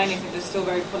don't buy anything, they're still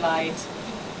very polite.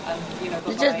 And,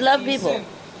 They just love see you people. soon.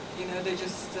 They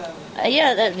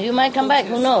just... You might come back,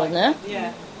 who knows, no?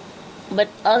 Yeah. But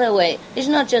other way, it's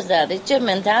not just that, it's just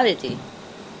mentality.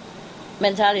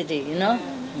 Mentality, Yeah.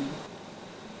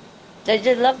 They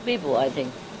just love people, I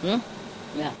think.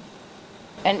 Yeah.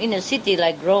 And in a city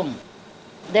like Rome,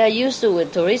 they're used to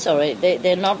with tourists already.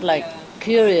 They're not like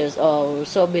curious or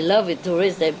so beloved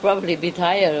tourists. They'd probably be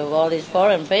tired of all these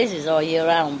foreign faces all year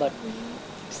round, but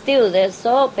still they're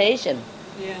so patient.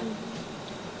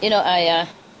 Yeah.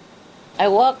 I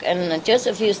walk and just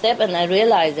a few steps and I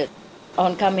realize it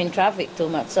oncoming traffic too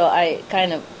much. So I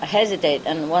kind of hesitate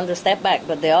and want to step back,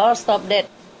 but they all stop dead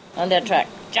on their track.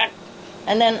 Chuck.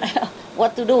 And then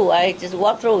what to do? I just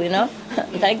walk through,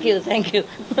 Thank you. Thank you.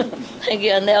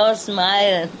 And they all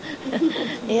smile. And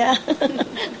yeah,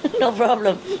 no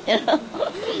problem,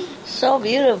 So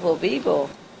beautiful people.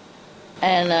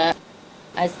 And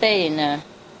I stay in,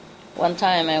 one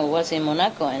time I was in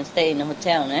Monaco and stayed in a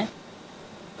hotel,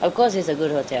 Of course it's a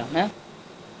good hotel,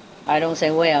 I don't say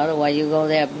where, otherwise you go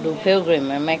there, do pilgrim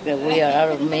and make the weird out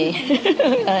of me.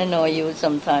 I know you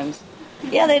sometimes.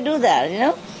 Yeah, they do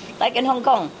that, Like in Hong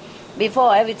Kong.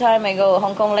 Before, every time I go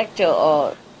Hong Kong lecture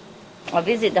or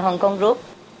visit the Hong Kong group,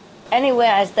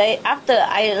 anywhere I stay, after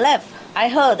I left, I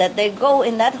heard that they go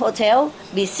in that hotel,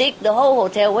 be sick, the whole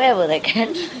hotel, wherever they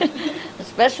can.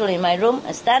 Especially in my room,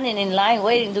 standing in line,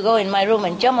 waiting to go in my room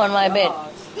and jump on my bed.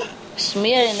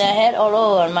 Smearing their head all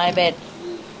over on my bed.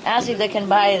 Ask if they can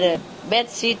buy the bed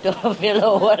sheet or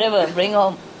pillow or whatever, bring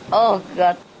home. Oh,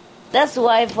 God. That's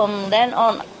why from then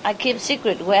on, I keep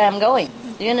secret where I'm going.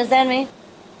 Do you understand me?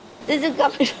 This is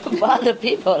coming to bother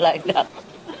people like that.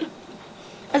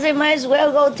 I say, might as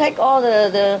well go take all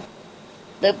the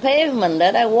pavement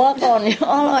that I walk on,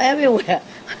 all everywhere.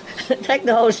 Take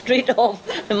the whole street off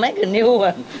and make a new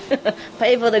one.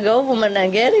 Pay for the government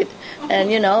and get it. And,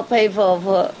 pay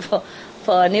for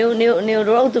a new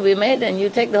road to be made, and you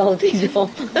take the whole thing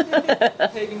home.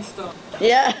 Paving stone.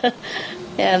 Yeah,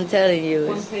 I'm telling you.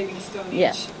 One paving stone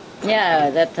Yeah. each. Yeah,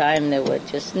 at that time they were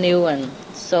just new and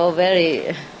so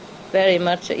very, very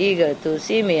much eager to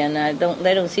see me, and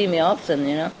they don't see me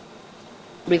often,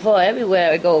 Before,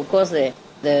 everywhere I go, of course,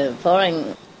 the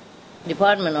foreign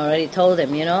department already told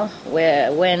them,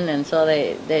 where, when, and so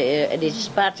they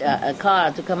dispatch a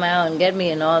car to come out and get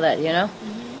me and all that,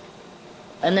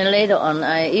 And then later on,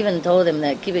 I even told him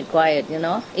that keep it quiet,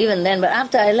 Even then, but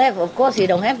after I left, of course, he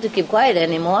don't have to keep quiet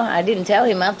anymore. I didn't tell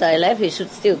him after I left he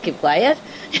should still keep quiet.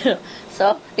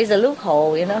 So it's a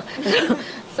loophole,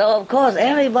 So of course,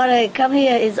 everybody come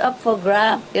here is up for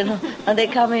grab, And they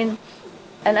come in,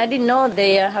 and I didn't know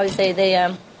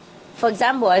for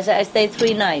example, I stay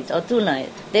 3 nights or 2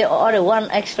 nights. They order 1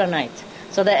 extra night,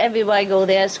 so that everybody go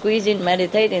there, squeeze in,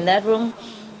 meditate in that room.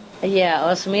 Yeah,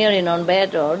 or smearing on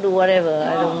bed or do whatever,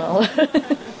 I don't know.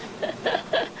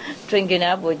 Drinking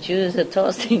apple juice or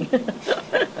toasting.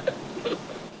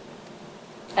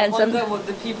 I And wonder what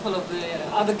the people of the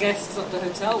other guests of the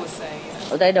hotel were saying. You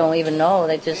know? they don't even know.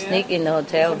 They just sneak in the So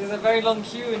hotel. there's a very long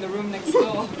queue in the room next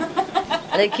door.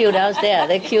 They queue downstairs.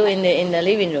 They queue in the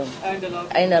living room, And the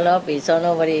lobby. in the lobby, so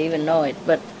nobody even know it.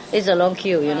 But it's a long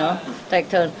queue, you know, take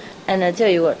turn. And I tell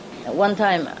you what, one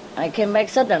time I came back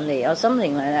suddenly or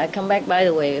something like that. I come back, by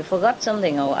the way, I forgot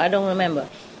something or I don't remember.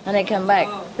 And I come back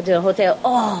to the hotel,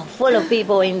 full of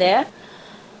people in there.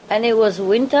 And it was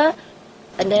winter,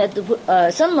 and they had to put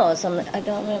summer or something. I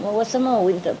don't remember what summer or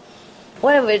winter.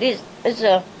 Whatever it is, it's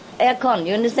aircon,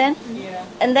 you understand? Yeah.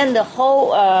 And then the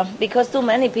whole, because too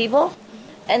many people,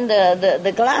 and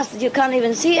the glass, you can't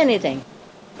even see anything.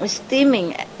 It's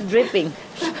steaming, dripping.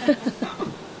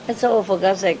 And so, for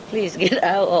God's sake, please get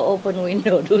out or open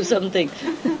window, do something.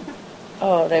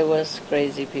 Oh, they was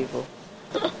crazy people.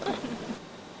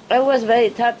 I was very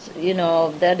touched, you know,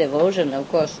 of their devotion, of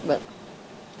course, but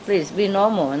please be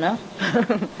normal, you know?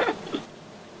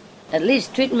 At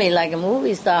least treat me like a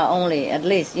movie star only, at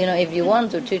least. You know, if you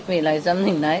want to treat me like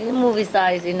something nice, a movie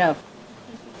star is enough.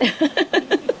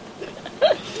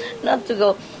 Not to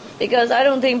go, because I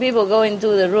don't think people go into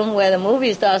the room where the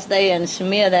movie stars stay and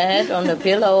smear their head on the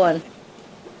pillow and,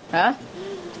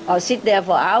 or sit there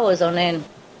for hours on end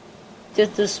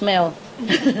just to smell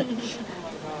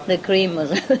the cream or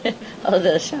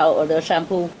the shower or the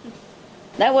shampoo.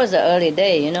 That was the early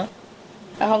day, you know.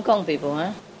 Hong Kong people,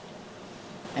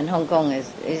 And Hong Kong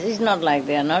is not like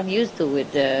they are not used to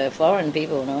with foreign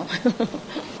people, no.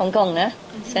 Hong Kong,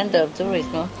 center of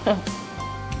tourism, no.